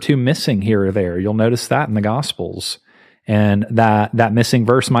verse or two missing here or there. You'll notice that in the Gospels. And that missing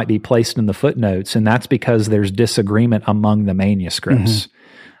verse might be placed in the footnotes, and that's because there's disagreement among the manuscripts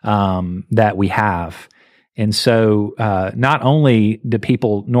that we have. And so not only do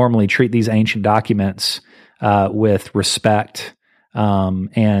people normally treat these ancient documents with respect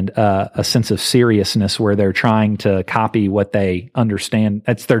and a sense of seriousness where they're trying to copy what they understand.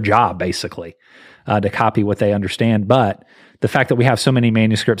 That's their job, basically. To copy what they understand. But the fact that we have so many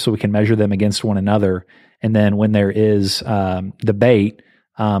manuscripts so we can measure them against one another, and then when there is debate,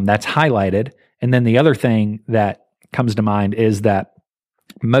 that's highlighted. And then the other thing that comes to mind is that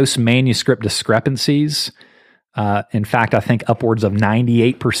most manuscript discrepancies, in fact, I think upwards of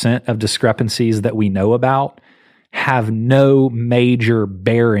 98% of discrepancies that we know about have no major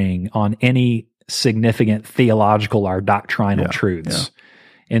bearing on any significant theological or doctrinal truths. Yeah.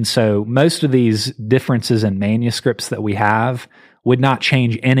 And so most of these differences in manuscripts that we have would not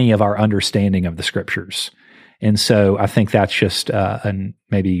change any of our understanding of the scriptures. And so I think that's just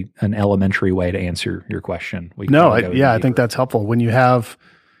maybe an elementary way to answer your question. I think that's helpful. When you have,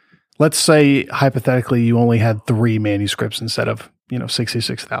 let's say hypothetically, you only had 3 manuscripts instead of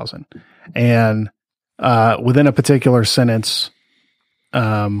 66,000, and within a particular sentence,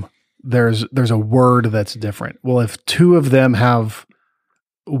 there's a word that's different. Well, if 2 of them have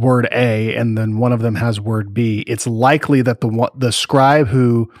word A and then one of them has word B, it's likely that the scribe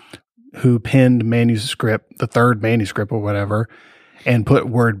who penned manuscript, the third manuscript or whatever, and put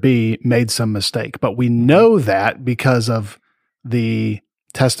word B made some mistake. But we know that because of the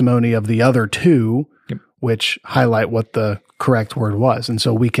testimony of the other 2, which highlight what the correct word was. And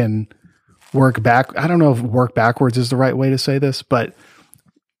so we can work back. I don't know if work backwards is the right way to say this, but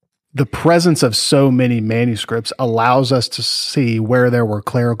the presence of so many manuscripts allows us to see where there were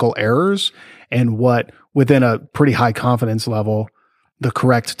clerical errors and what, within a pretty high confidence level, the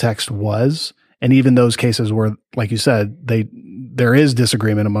correct text was. And even those cases where, like you said, there is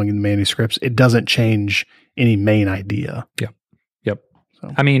disagreement among the manuscripts, it doesn't change any main idea. Yep. So.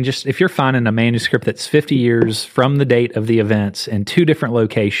 I mean, just if you're finding a manuscript that's 50 years from the date of the events in 2 different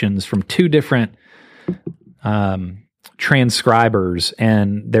locations from 2 different transcribers,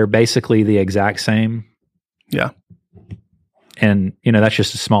 and they're basically the exact same. Yeah. And, that's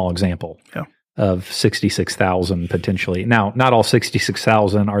just a small example of 66,000 potentially. Now, not all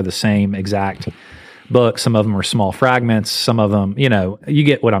 66,000 are the same exact book. Some of them are small fragments. Some of them, you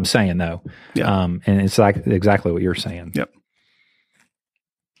get what I'm saying though. Yeah. And it's like exactly what you're saying. Yep.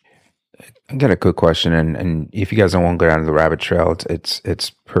 I got a quick question, and if you guys don't want to go down the rabbit trail,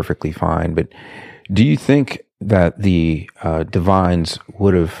 it's perfectly fine. But do you think that the divines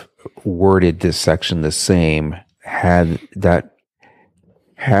would have worded this section the same had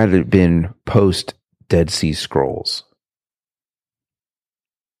it been post Dead Sea Scrolls?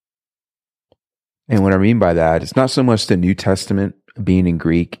 And what I mean by that, it's not so much the New Testament being in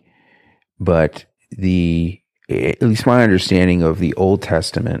Greek, but at least my understanding of the Old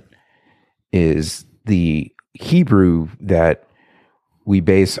Testament is the Hebrew that we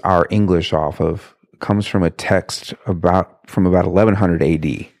base our English off of comes from a text from about 1100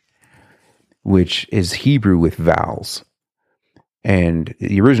 AD, which is Hebrew with vowels. And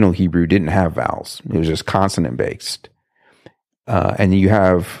the original Hebrew didn't have vowels. It was just consonant based. And you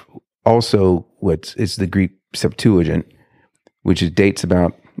have also what is the Greek Septuagint, which dates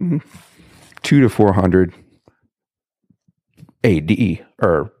about 200 to 400 AD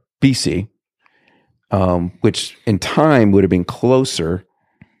or BC, which in time would have been closer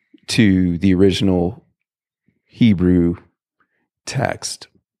to the original Hebrew text.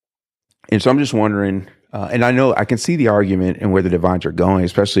 And so I'm just wondering, and I know I can see the argument and where the divines are going,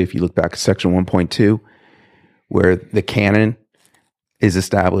 especially if you look back at section 1.2, where the canon is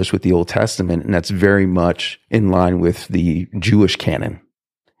established with the Old Testament, and that's very much in line with the Jewish canon,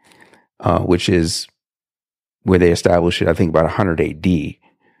 which is where they established it, I think, about 100 AD,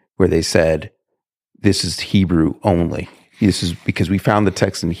 where they said, this is Hebrew only. This is because we found the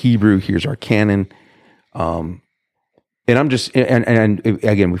text in Hebrew. Here's our canon. And I'm just, and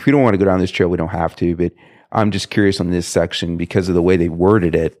again, if we don't want to go down this trail, we don't have to, but I'm just curious on this section because of the way they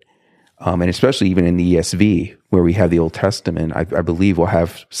worded it. And especially even in the ESV, where we have the Old Testament, I believe we'll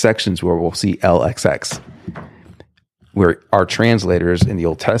have sections where we'll see LXX, where our translators in the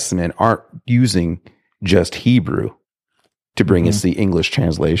Old Testament aren't using just Hebrew to bring us the English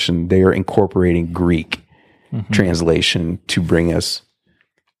translation. They are incorporating Greek translation to bring us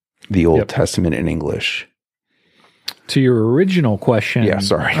the Old Testament in English. To your original question. Yeah,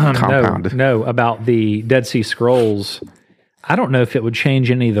 sorry. Compounded. No, about the Dead Sea Scrolls, I don't know if it would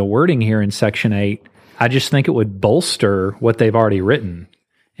change any of the wording here in Section 8. I just think it would bolster what they've already written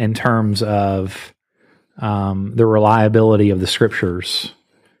in terms of the reliability of the scriptures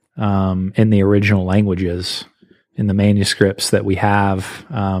in the original languages, in the manuscripts that we have,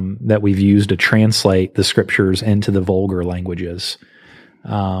 that we've used to translate the scriptures into the vulgar languages.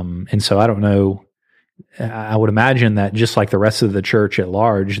 And so I don't know. I would imagine that just like the rest of the church at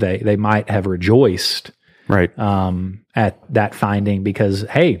large, they might have rejoiced right at that finding because,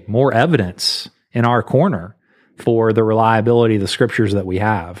 hey, more evidence in our corner for the reliability of the scriptures that we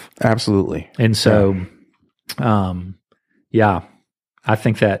have. Absolutely. And so, I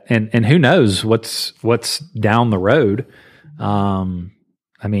think that, and who knows what's down the road.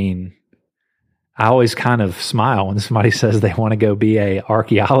 I mean, I always kind of smile when somebody says they want to go be a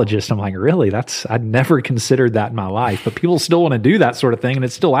archaeologist. I'm like, really? I'd never considered that in my life, but people still want to do that sort of thing, and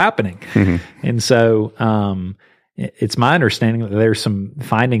it's still happening. And so, it's my understanding that there's some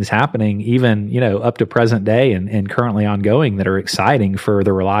findings happening even, up to present day and currently ongoing that are exciting for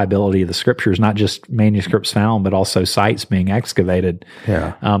the reliability of the scriptures, not just manuscripts found, but also sites being excavated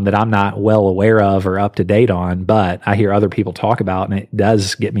that I'm not well aware of or up to date on, but I hear other people talk about, and it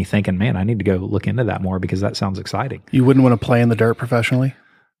does get me thinking, man, I need to go look into that more because that sounds exciting. You wouldn't want to play in the dirt professionally?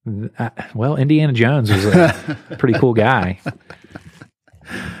 Well, Indiana Jones was a pretty cool guy.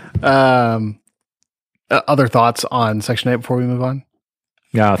 Other thoughts on Section 8 before we move on?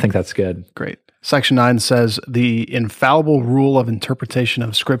 Yeah, I think that's good. Great. Section 9 says, the infallible rule of interpretation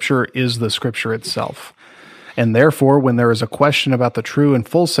of Scripture is the Scripture itself. And therefore, when there is a question about the true and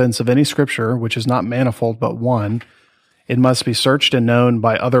full sense of any Scripture, which is not manifold but one, it must be searched and known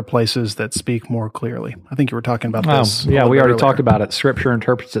by other places that speak more clearly. I think you were talking about this. Yeah, we already talked about it. Scripture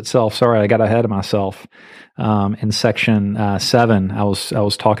interprets itself. Sorry, I got ahead of myself. In Section 7, I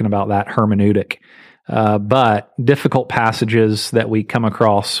was talking about that hermeneutic. But difficult passages that we come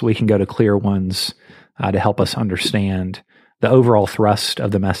across, we can go to clear ones to help us understand the overall thrust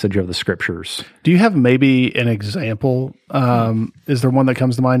of the message of the scriptures. Do you have maybe an example? Is there one that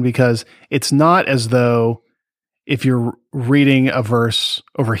comes to mind? Because it's not as though if you're reading a verse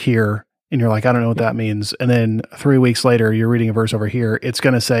over here and you're like, I don't know what that means. And then 3 weeks later, you're reading a verse over here. It's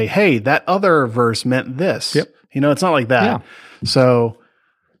going to say, hey, that other verse meant this. Yep. It's not like that.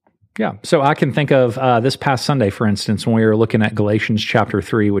 Yeah. So I can think of this past Sunday, for instance, when we were looking at Galatians chapter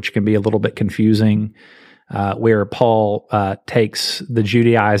 3, which can be a little bit confusing, where Paul takes the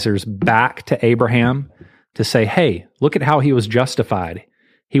Judaizers back to Abraham to say, hey, look at how he was justified.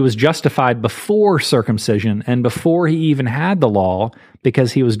 He was justified before circumcision and before he even had the law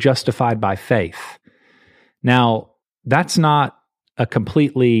because he was justified by faith. Now, that's not a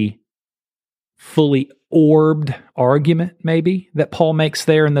completely fully orbed argument, maybe, that Paul makes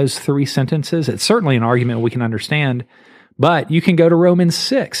there in those 3 sentences. It's certainly an argument we can understand, but you can go to Romans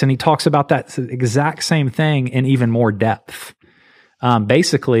 6, and he talks about that exact same thing in even more depth,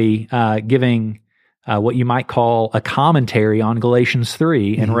 basically giving what you might call a commentary on Galatians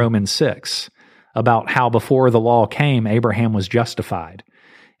 3 and Romans 6 about how before the law came, Abraham was justified.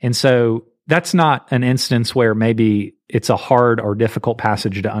 And so that's not an instance where maybe it's a hard or difficult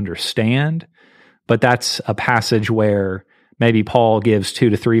passage to understand, but that's a passage where maybe Paul gives 2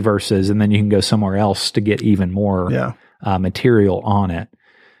 to 3 verses, and then you can go somewhere else to get even more material on it.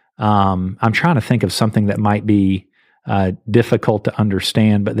 I'm trying to think of something that might be difficult to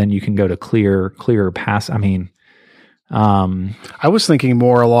understand, but then you can go to clearer pass. I mean, I was thinking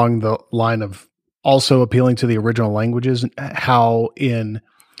more along the line of also appealing to the original languages, how in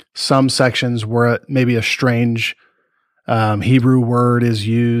some sections where maybe a strange Hebrew word is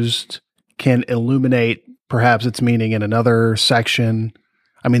used can illuminate perhaps its meaning in another section.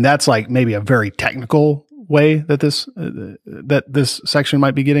 I mean, that's like maybe a very technical way that this section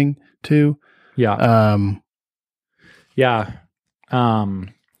might be getting to. Yeah. Yeah.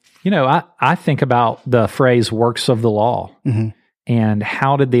 I think about the phrase works of the law and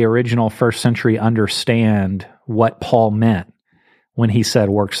how did the original first century understand what Paul meant when he said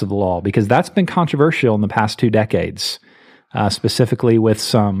works of the law? Because that's been controversial in the past 2 decades, specifically with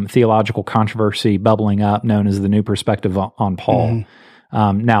some theological controversy bubbling up known as the New Perspective on Paul.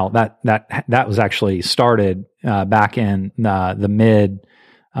 Now that was actually started back in the mid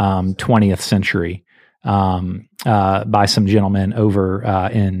 20th century by some gentlemen over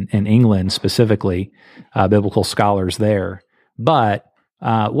in England, specifically biblical scholars there. But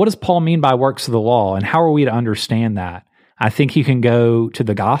what does Paul mean by works of the law, and how are we to understand that? I think you can go to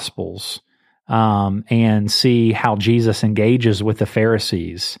the Gospels and see how Jesus engages with the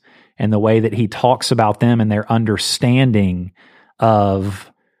Pharisees and the way that he talks about them and their understanding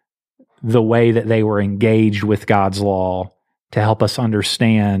of the way that they were engaged with God's law to help us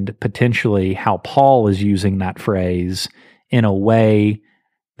understand potentially how Paul is using that phrase in a way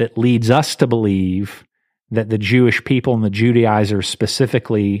that leads us to believe that the Jewish people and the Judaizers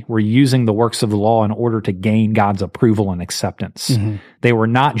specifically were using the works of the law in order to gain God's approval and acceptance. They were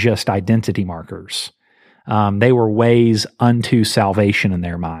not just identity markers. They were ways unto salvation in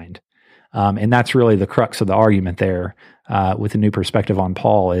their mind. And that's really the crux of the argument there with the New Perspective on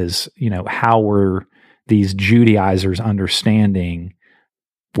Paul is, how were these Judaizers understanding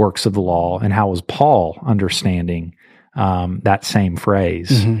works of the law, and how was Paul understanding that same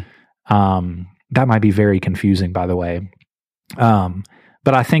phrase? That might be very confusing, by the way. But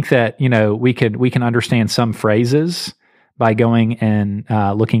I think that, we can understand some phrases by going and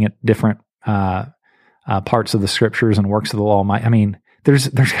looking at different parts of the scriptures and works of the law. There's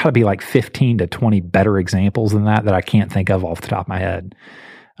got to be like 15 to 20 better examples than that I can't think of off the top of my head.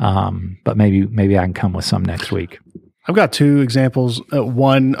 But maybe I can come with some next week. I've got 2 examples,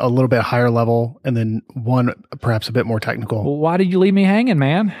 one a little bit higher level, and then one perhaps a bit more technical. Well, why did you leave me hanging,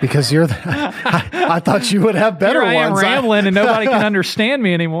 man? Because I thought you would have better ones. I am rambling and nobody can understand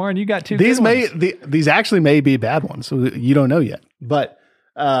me anymore, and you got 2 these good ones. These actually may be bad ones, so you don't know yet. But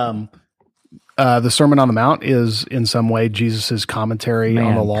the Sermon on the Mount is in some way Jesus's commentary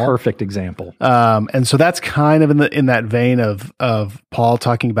on the law. Perfect example. And so that's kind of in that vein of Paul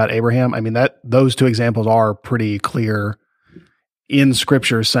talking about Abraham. I mean, those 2 examples are pretty clear in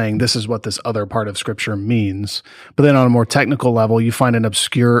Scripture, saying this is what this other part of Scripture means. But then on a more technical level, you find not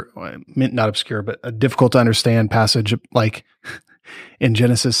obscure, but a difficult to understand passage like in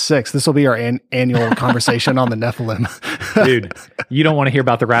Genesis 6. This will be our annual conversation on the Nephilim. Dude, you don't want to hear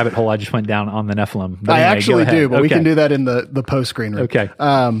about the rabbit hole I just went down on the Nephilim. But anyway, I actually do, but we can do that in the post screen room. Okay.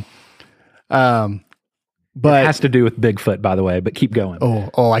 But it has to do with Bigfoot, by the way, but keep going.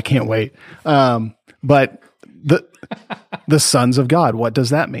 Oh, I can't wait. But the sons of God, what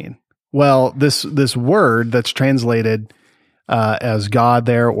does that mean? Well, this word that's translated as God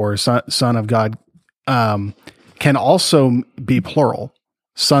there, or son of God, can also be plural,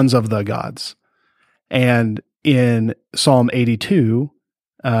 sons of the gods. And in Psalm 82,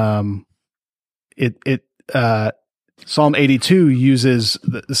 Psalm 82 uses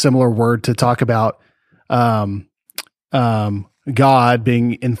the similar word to talk about God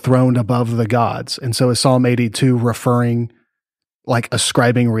being enthroned above the gods. And so is Psalm 82 referring, like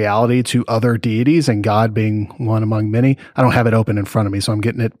ascribing reality to other deities and God being one among many? I don't have it open in front of me, so I'm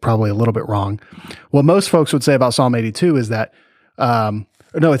getting it probably a little bit wrong. What most folks would say about Psalm 82 is that,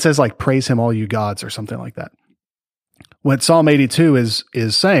 it says like, praise him, all you gods, or something like that. What Psalm 82 is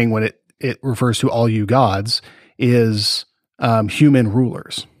saying when it refers to all you gods is human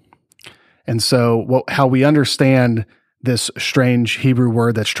rulers. And so how we understand this strange Hebrew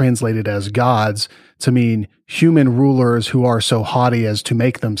word that's translated as gods to mean human rulers who are so haughty as to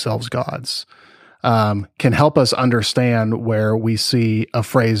make themselves gods, can help us understand where we see a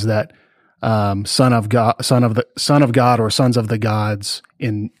phrase that son of God or sons of the gods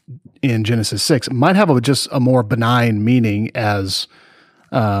in Genesis 6 might have just a more benign meaning as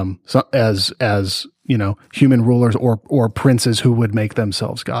human rulers or princes who would make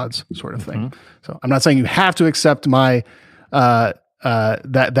themselves gods, sort of thing. So I'm not saying you have to accept my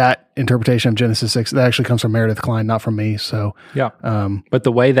that interpretation of Genesis 6. That actually comes from Meredith Klein, not from me. So yeah, but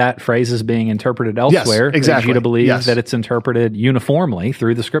the way that phrase is being interpreted elsewhere, yes, exactly, leads you to believe that it's interpreted uniformly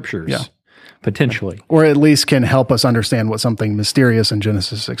through the scriptures, potentially, or at least can help us understand what something mysterious in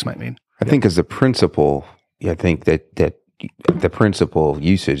Genesis 6 might mean. I think as a principle, I think that the principle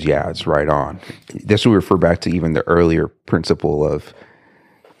usage, it's right on. This will refer back to even the earlier principle of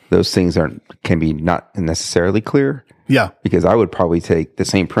those things can be not necessarily clear. Yeah. Because I would probably take the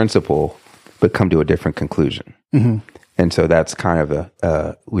same principle, but come to a different conclusion. Mm-hmm. And so that's kind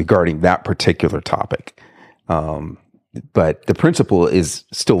of regarding that particular topic. But the principle is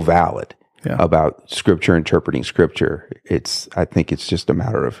still valid about Scripture, interpreting Scripture. I think it's just a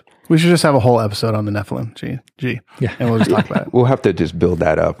matter of... We should just have a whole episode on the Nephilim, G. Yeah. And we'll just talk about it. We'll have to just build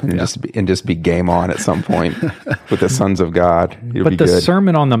that up and just be game on at some point with the sons of God. But the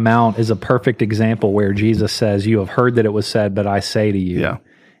Sermon on the Mount is a perfect example where Jesus says, "You have heard that it was said, but I say to you." Yeah.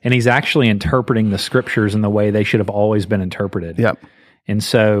 And he's actually interpreting the Scriptures in the way they should have always been interpreted. Yep. And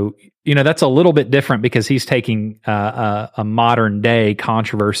so, that's a little bit different because he's taking a modern day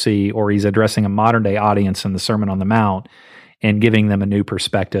controversy, or he's addressing a modern day audience in the Sermon on the Mount and giving them a new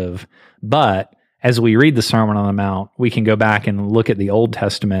perspective. But as we read the Sermon on the Mount, we can go back and look at the Old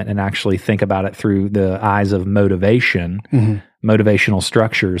Testament and actually think about it through the eyes of motivation, motivational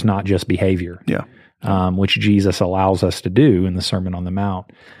structures, not just behavior. Yeah. Which Jesus allows us to do in the Sermon on the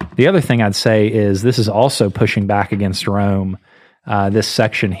Mount. The other thing I'd say is this is also pushing back against Rome, this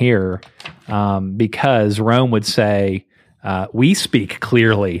section here, because Rome would say, we speak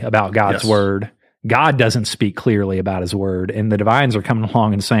clearly about God's word. God doesn't speak clearly about his word. And the divines are coming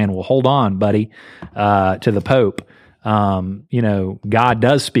along and saying, well, hold on, buddy, to the Pope. God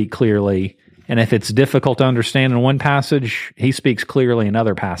does speak clearly. And if it's difficult to understand in one passage, he speaks clearly in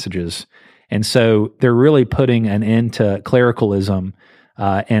other passages. And so they're really putting an end to clericalism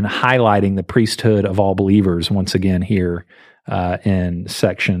and highlighting the priesthood of all believers once again here in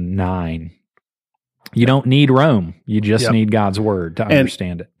section 9. You don't need Rome. You just need God's word to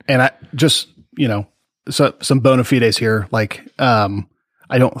understand it. And I just, so some bona fides here. Like,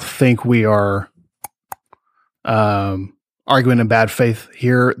 I don't think we are arguing in bad faith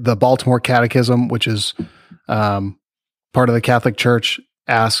here. The Baltimore Catechism, which is part of the Catholic Church,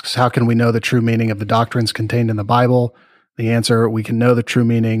 asks, how can we know the true meaning of the doctrines contained in the Bible? The answer, we can know the true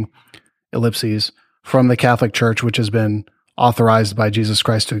meaning, ellipses, from the Catholic Church, which has been authorized by Jesus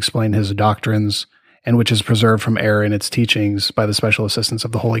Christ to explain his doctrines, and which is preserved from error in its teachings by the special assistance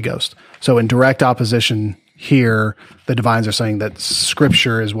of the Holy Ghost. So in direct opposition here, the divines are saying that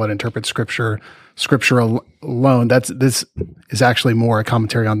Scripture is what interprets Scripture. Scripture alone, this is actually more a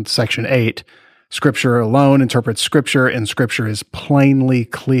commentary on section 8. Scripture alone interprets Scripture, and Scripture is plainly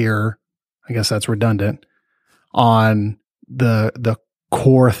clear, I guess that's redundant, on the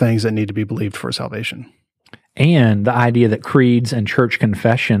core things that need to be believed for salvation. And the idea that creeds and church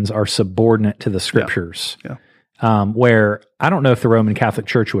confessions are subordinate to the Scriptures, where I don't know if the Roman Catholic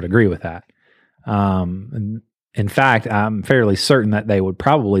Church would agree with that. In fact, I'm fairly certain that they would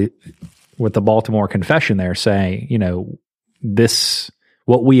probably, with the Baltimore Confession there, say, this,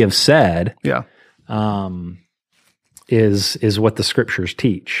 what we have said is what the Scriptures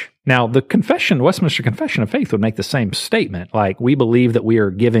teach. Now, the Westminster Confession of Faith would make the same statement. Like, we believe that we are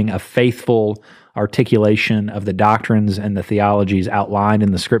giving a faithful articulation of the doctrines and the theologies outlined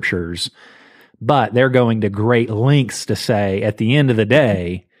in the Scriptures, but they're going to great lengths to say, at the end of the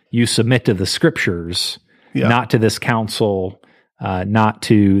day, you submit to the Scriptures, not to this council, not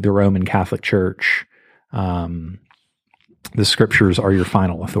to the Roman Catholic Church. The Scriptures are your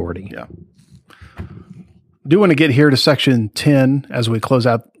final authority. Yeah. Do want to get here to section 10 as we close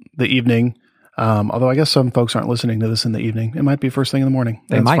out the evening. Although I guess some folks aren't listening to this in the evening. It might be first thing in the morning.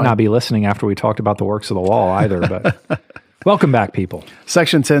 They might not be listening after we talked about the works of the law either, but welcome back, people.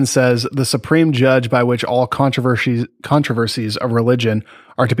 Section 10 says, the supreme judge by which all controversies of religion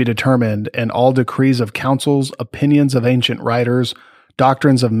are to be determined, and all decrees of councils, opinions of ancient writers,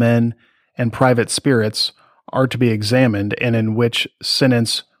 doctrines of men, and private spirits are to be examined, and in which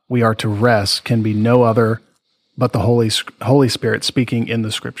sentence we are to rest, can be no other but the Holy Spirit speaking in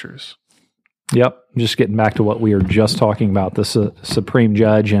the Scriptures. Yep. Just getting back to what we were just talking about, the supreme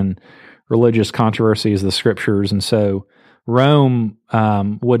judge and religious controversy is the Scriptures. And so Rome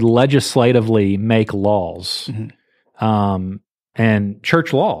would legislatively make laws and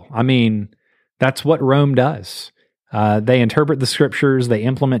church law. I mean, that's what Rome does. They interpret the Scriptures, they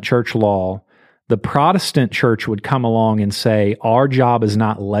implement church law. The Protestant church would come along and say, our job is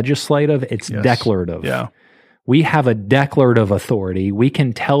not legislative, it's declarative. Yeah. We have a declarative authority. We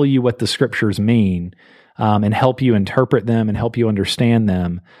can tell you what the Scriptures mean and help you interpret them and help you understand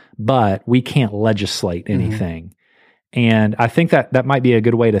them, but we can't legislate anything. And I think that might be a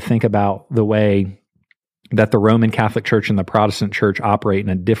good way to think about the way that the Roman Catholic Church and the Protestant Church operate in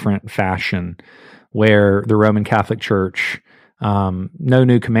a different fashion, where the Roman Catholic Church, no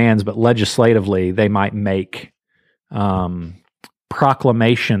new commands, but legislatively they might make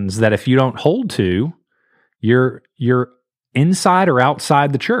proclamations that if you don't hold to, you're inside or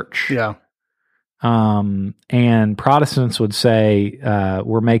outside the church. Yeah. And Protestants would say,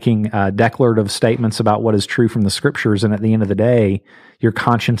 we're making declarative statements about what is true from the scriptures. And at the end of the day, your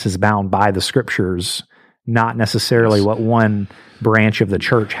conscience is bound by the scriptures, not necessarily what one branch of the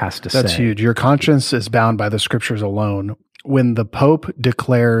church has to say. That's huge. Your conscience is bound by the scriptures alone. When the Pope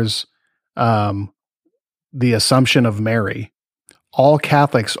declares the Assumption of Mary, all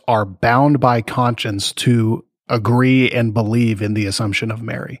Catholics are bound by conscience to agree and believe in the Assumption of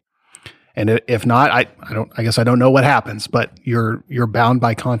Mary. And if not, I guess I don't know what happens, but you're bound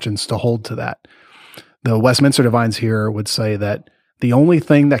by conscience to hold to that. The Westminster Divines here would say that the only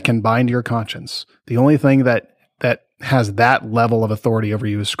thing that can bind your conscience, the only thing that has that level of authority over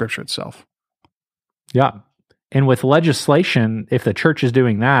you is Scripture itself. Yeah. And with legislation, if the church is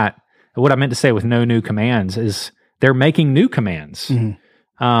doing that, what I meant to say with no new commands is they're making new commands. Mm-hmm.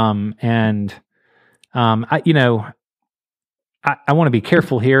 I want to be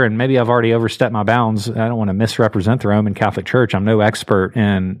careful here, and maybe I've already overstepped my bounds. I don't want to misrepresent the Roman Catholic Church. I'm no expert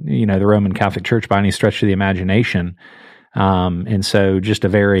in, the Roman Catholic Church by any stretch of the imagination. And so just a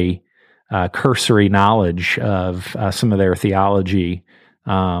very cursory knowledge of some of their theology.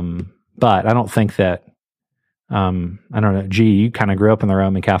 But I don't think that, I don't know, you kind of grew up in the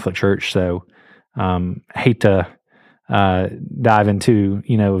Roman Catholic Church, so hate to dive into,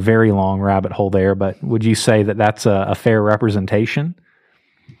 a very long rabbit hole there, but would you say that that's a fair representation?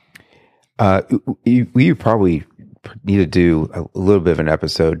 We probably need to do a little bit of an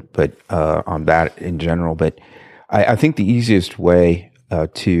episode, but on that in general. But I think the easiest way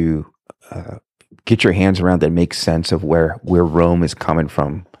to get your hands around that makes sense of where Rome is coming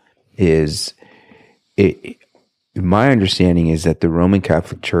from is my understanding is that the Roman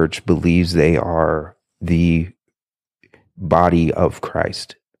Catholic Church believes they are the body of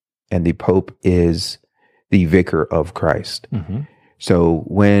Christ, and the Pope is the vicar of Christ. Mm-hmm. So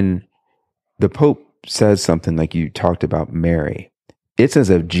when the Pope says something like you talked about Mary, it's as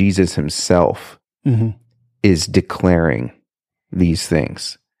if Jesus himself Mm-hmm. is declaring these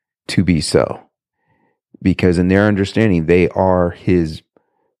things to be so, because in their understanding, they are his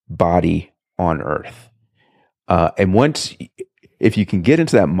body on earth. And if you can get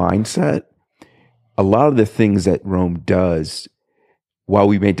into that mindset, a lot of the things that Rome does, while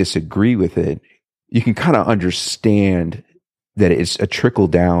we may disagree with it, you can kind of understand that it's a trickle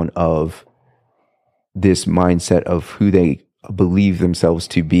down of this mindset of who they believe themselves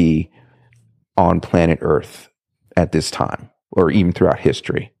to be on planet Earth at this time, or even throughout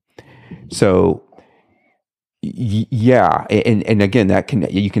history. So, yeah, and again,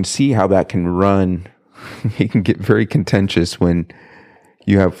 you can see how that can run. It can get very contentious when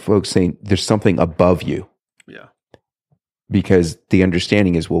you have folks saying there's something above you. Yeah. Because the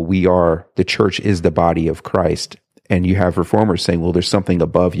understanding is, well, the church is the body of Christ. And you have reformers saying, well, there's something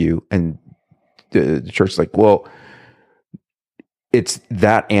above you. And the church is like, well, it's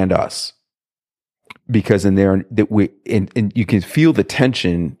that and us. Because in there, and you can feel the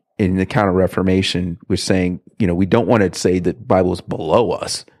tension in the Counter-Reformation with saying, we don't want to say that the Bible is below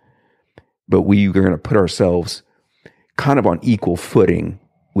us, but we are going to put ourselves kind of on equal footing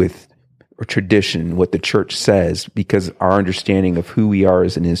with tradition, what the church says, because our understanding of who we are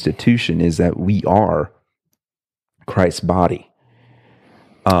as an institution is that we are Christ's body.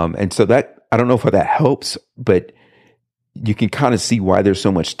 And so that, I don't know if that helps, but you can kind of see why there's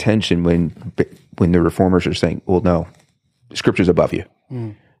so much tension when the reformers are saying, well, no, Scripture's above you.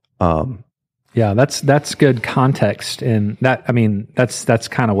 Mm. Yeah, that's good context. And that's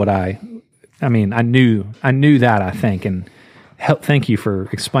kind of what I knew that, I think, and thank you for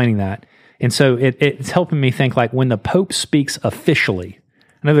explaining that. And so it's helping me think, like, when the Pope speaks officially,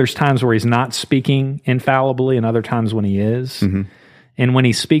 I know there's times where he's not speaking infallibly and other times when he is. Mm-hmm. And when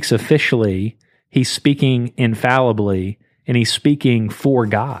he speaks officially, he's speaking infallibly and he's speaking for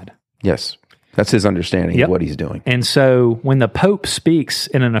God. Yes. That's his understanding of what he's doing. And so when the Pope speaks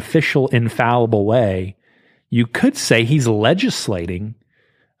in an official, infallible way, you could say he's legislating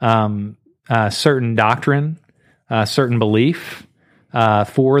certain doctrine, certain belief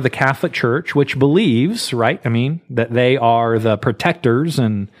for the Catholic Church, which believes, right? That they are the protectors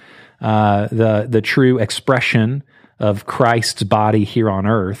and the true expression of Christ's body here on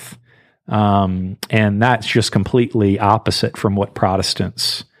earth. And that's just completely opposite from what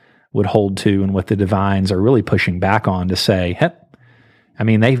Protestants would hold to, and what the divines are really pushing back on to say,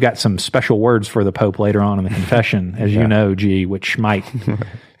 they've got some special words for the Pope later on in the confession, as you know, G, which might,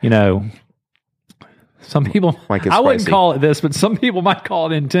 Some people, Mike is I wouldn't spicy. call it this, but some people might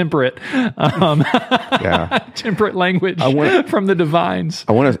call it intemperate. Temperate language from the divines.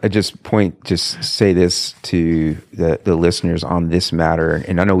 I want to just say this to the listeners on this matter,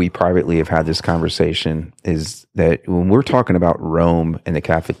 and I know we privately have had this conversation, is that when we're talking about Rome and the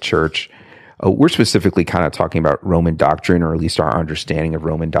Catholic Church, we're specifically kind of talking about Roman doctrine, or at least our understanding of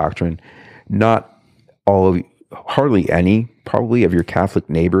Roman doctrine. Not hardly any, probably, of your Catholic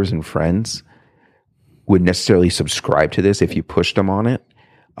neighbors and friends would necessarily subscribe to this if you pushed them on it.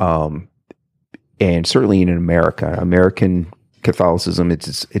 And certainly in America, American Catholicism,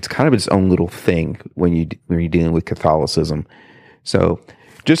 it's kind of its own little thing when you're dealing with Catholicism. So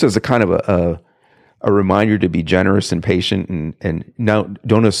just as a kind of a reminder to be generous and patient, and now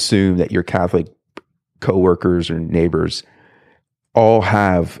don't assume that your Catholic coworkers or neighbors all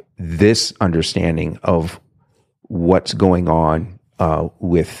have this understanding of what's going on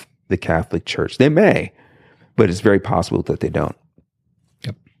with the Catholic Church. They may, but it's very possible that they don't.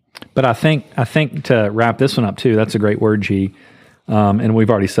 Yep. But I think to wrap this one up too, that's a great word, G. And we've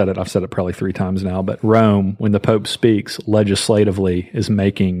already said it. I've said it probably 3 times now. But Rome, when the Pope speaks legislatively, is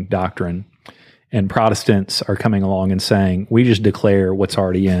making doctrine, and Protestants are coming along and saying, "We just declare what's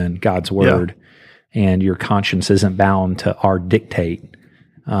already in God's word, and your conscience isn't bound to our dictate,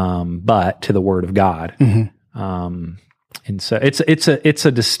 but to the word of God." Mm-hmm. And so it's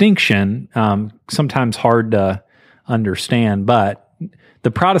a distinction, sometimes hard to understand, but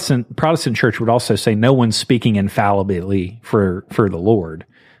the Protestant church would also say no one's speaking infallibly for the Lord.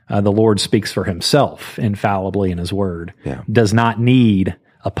 The Lord speaks for himself infallibly in his word. Yeah. Does not need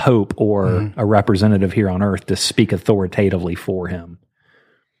a pope or a representative here on earth to speak authoritatively for him.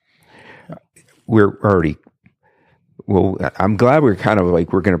 We're already... Well, I'm glad we're kind of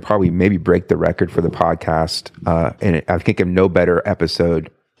like, we're going to probably maybe break the record for the podcast. And I think of no better episode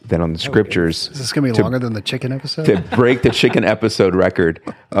than on the scriptures. Is this going to be longer than the chicken episode? To break the chicken episode record.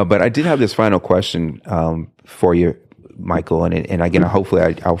 But I did have this final question for you, Michael. And again,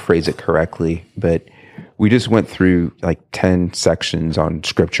 hopefully I'll phrase it correctly. But we just went through like 10 sections on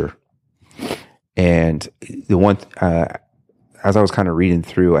scripture. And the one, as I was kind of reading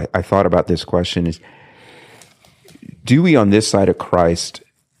through, I thought about this question is, do we on this side of Christ,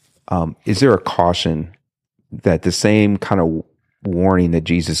 is there a caution that the same kind of warning that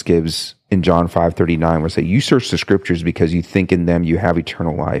Jesus gives in John 5:39, where say, "You search the scriptures because you think in them you have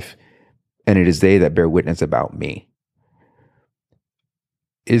eternal life, and it is they that bear witness about me"?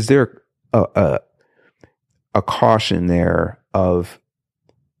 Is there a caution there of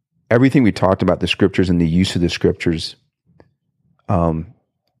everything we talked about, the scriptures and the use of the scriptures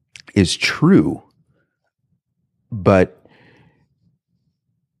is true, but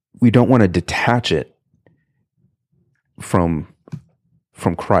we don't want to detach it from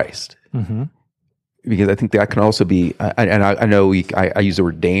Christ? Mm-hmm. Because I think that can also be, and I know I used the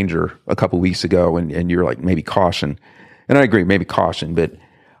word danger a couple of weeks ago, and you're like, maybe caution. And I agree, maybe caution, but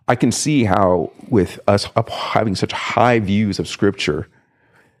I can see how with us having such high views of Scripture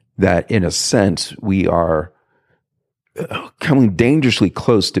that in a sense we are coming dangerously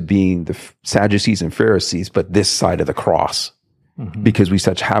close to being the Sadducees and Pharisees, but this side of the cross, mm-hmm. because we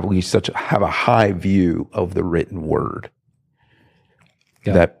have a high view of the written word,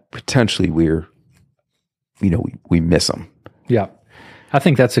 that potentially we miss them. Yeah, I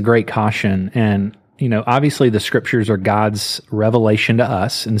think that's a great caution, and obviously the scriptures are God's revelation to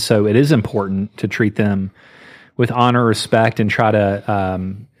us, and so it is important to treat them with honor, respect, and try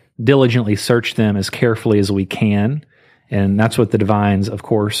to diligently search them as carefully as we can. And that's what the divines, of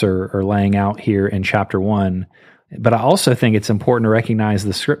course, are laying out here in chapter 1. But I also think it's important to recognize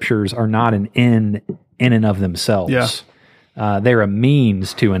the scriptures are not an end in and of themselves. Yeah. They're a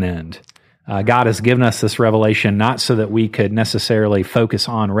means to an end. God has given us this revelation not so that we could necessarily focus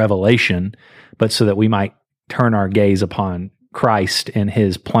on revelation, but so that we might turn our gaze upon Christ and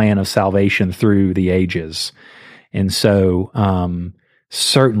his plan of salvation through the ages. And so,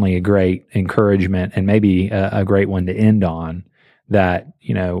 certainly a great encouragement, and maybe a great one to end on, that,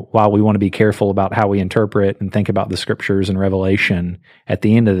 while we want to be careful about how we interpret and think about the scriptures and revelation, at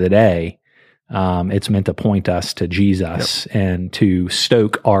the end of the day, it's meant to point us to Jesus, yep. and to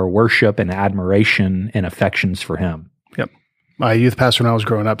stoke our worship and admiration and affections for him. Yep. My youth pastor, when I was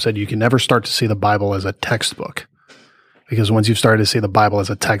growing up, said you can never start to see the Bible as a textbook, because once you've started to see the Bible as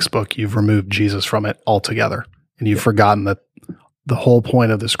a textbook, you've removed Jesus from it altogether, and you've forgotten that the whole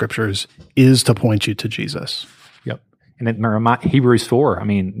point of the scriptures is to point you to Jesus. Yep. And Hebrews 4,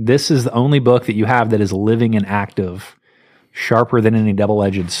 this is the only book that you have that is living and active, sharper than any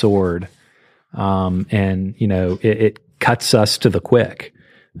double-edged sword. And it cuts us to the quick.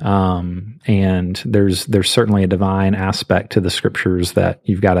 And there's certainly a divine aspect to the scriptures that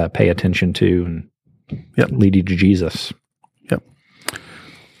you've got to pay attention to and lead you to Jesus. Yep.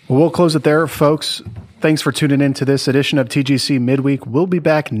 Well, we'll close it there, folks. Thanks for tuning in to this edition of TGC Midweek. We'll be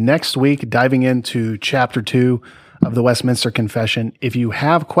back next week diving into chapter 2 of the Westminster Confession. If you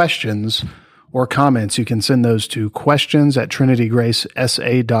have questions or comments, you can send those to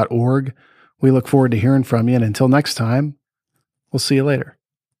questions@trinitygracesa.org. We look forward to hearing from you. And until next time, we'll see you later.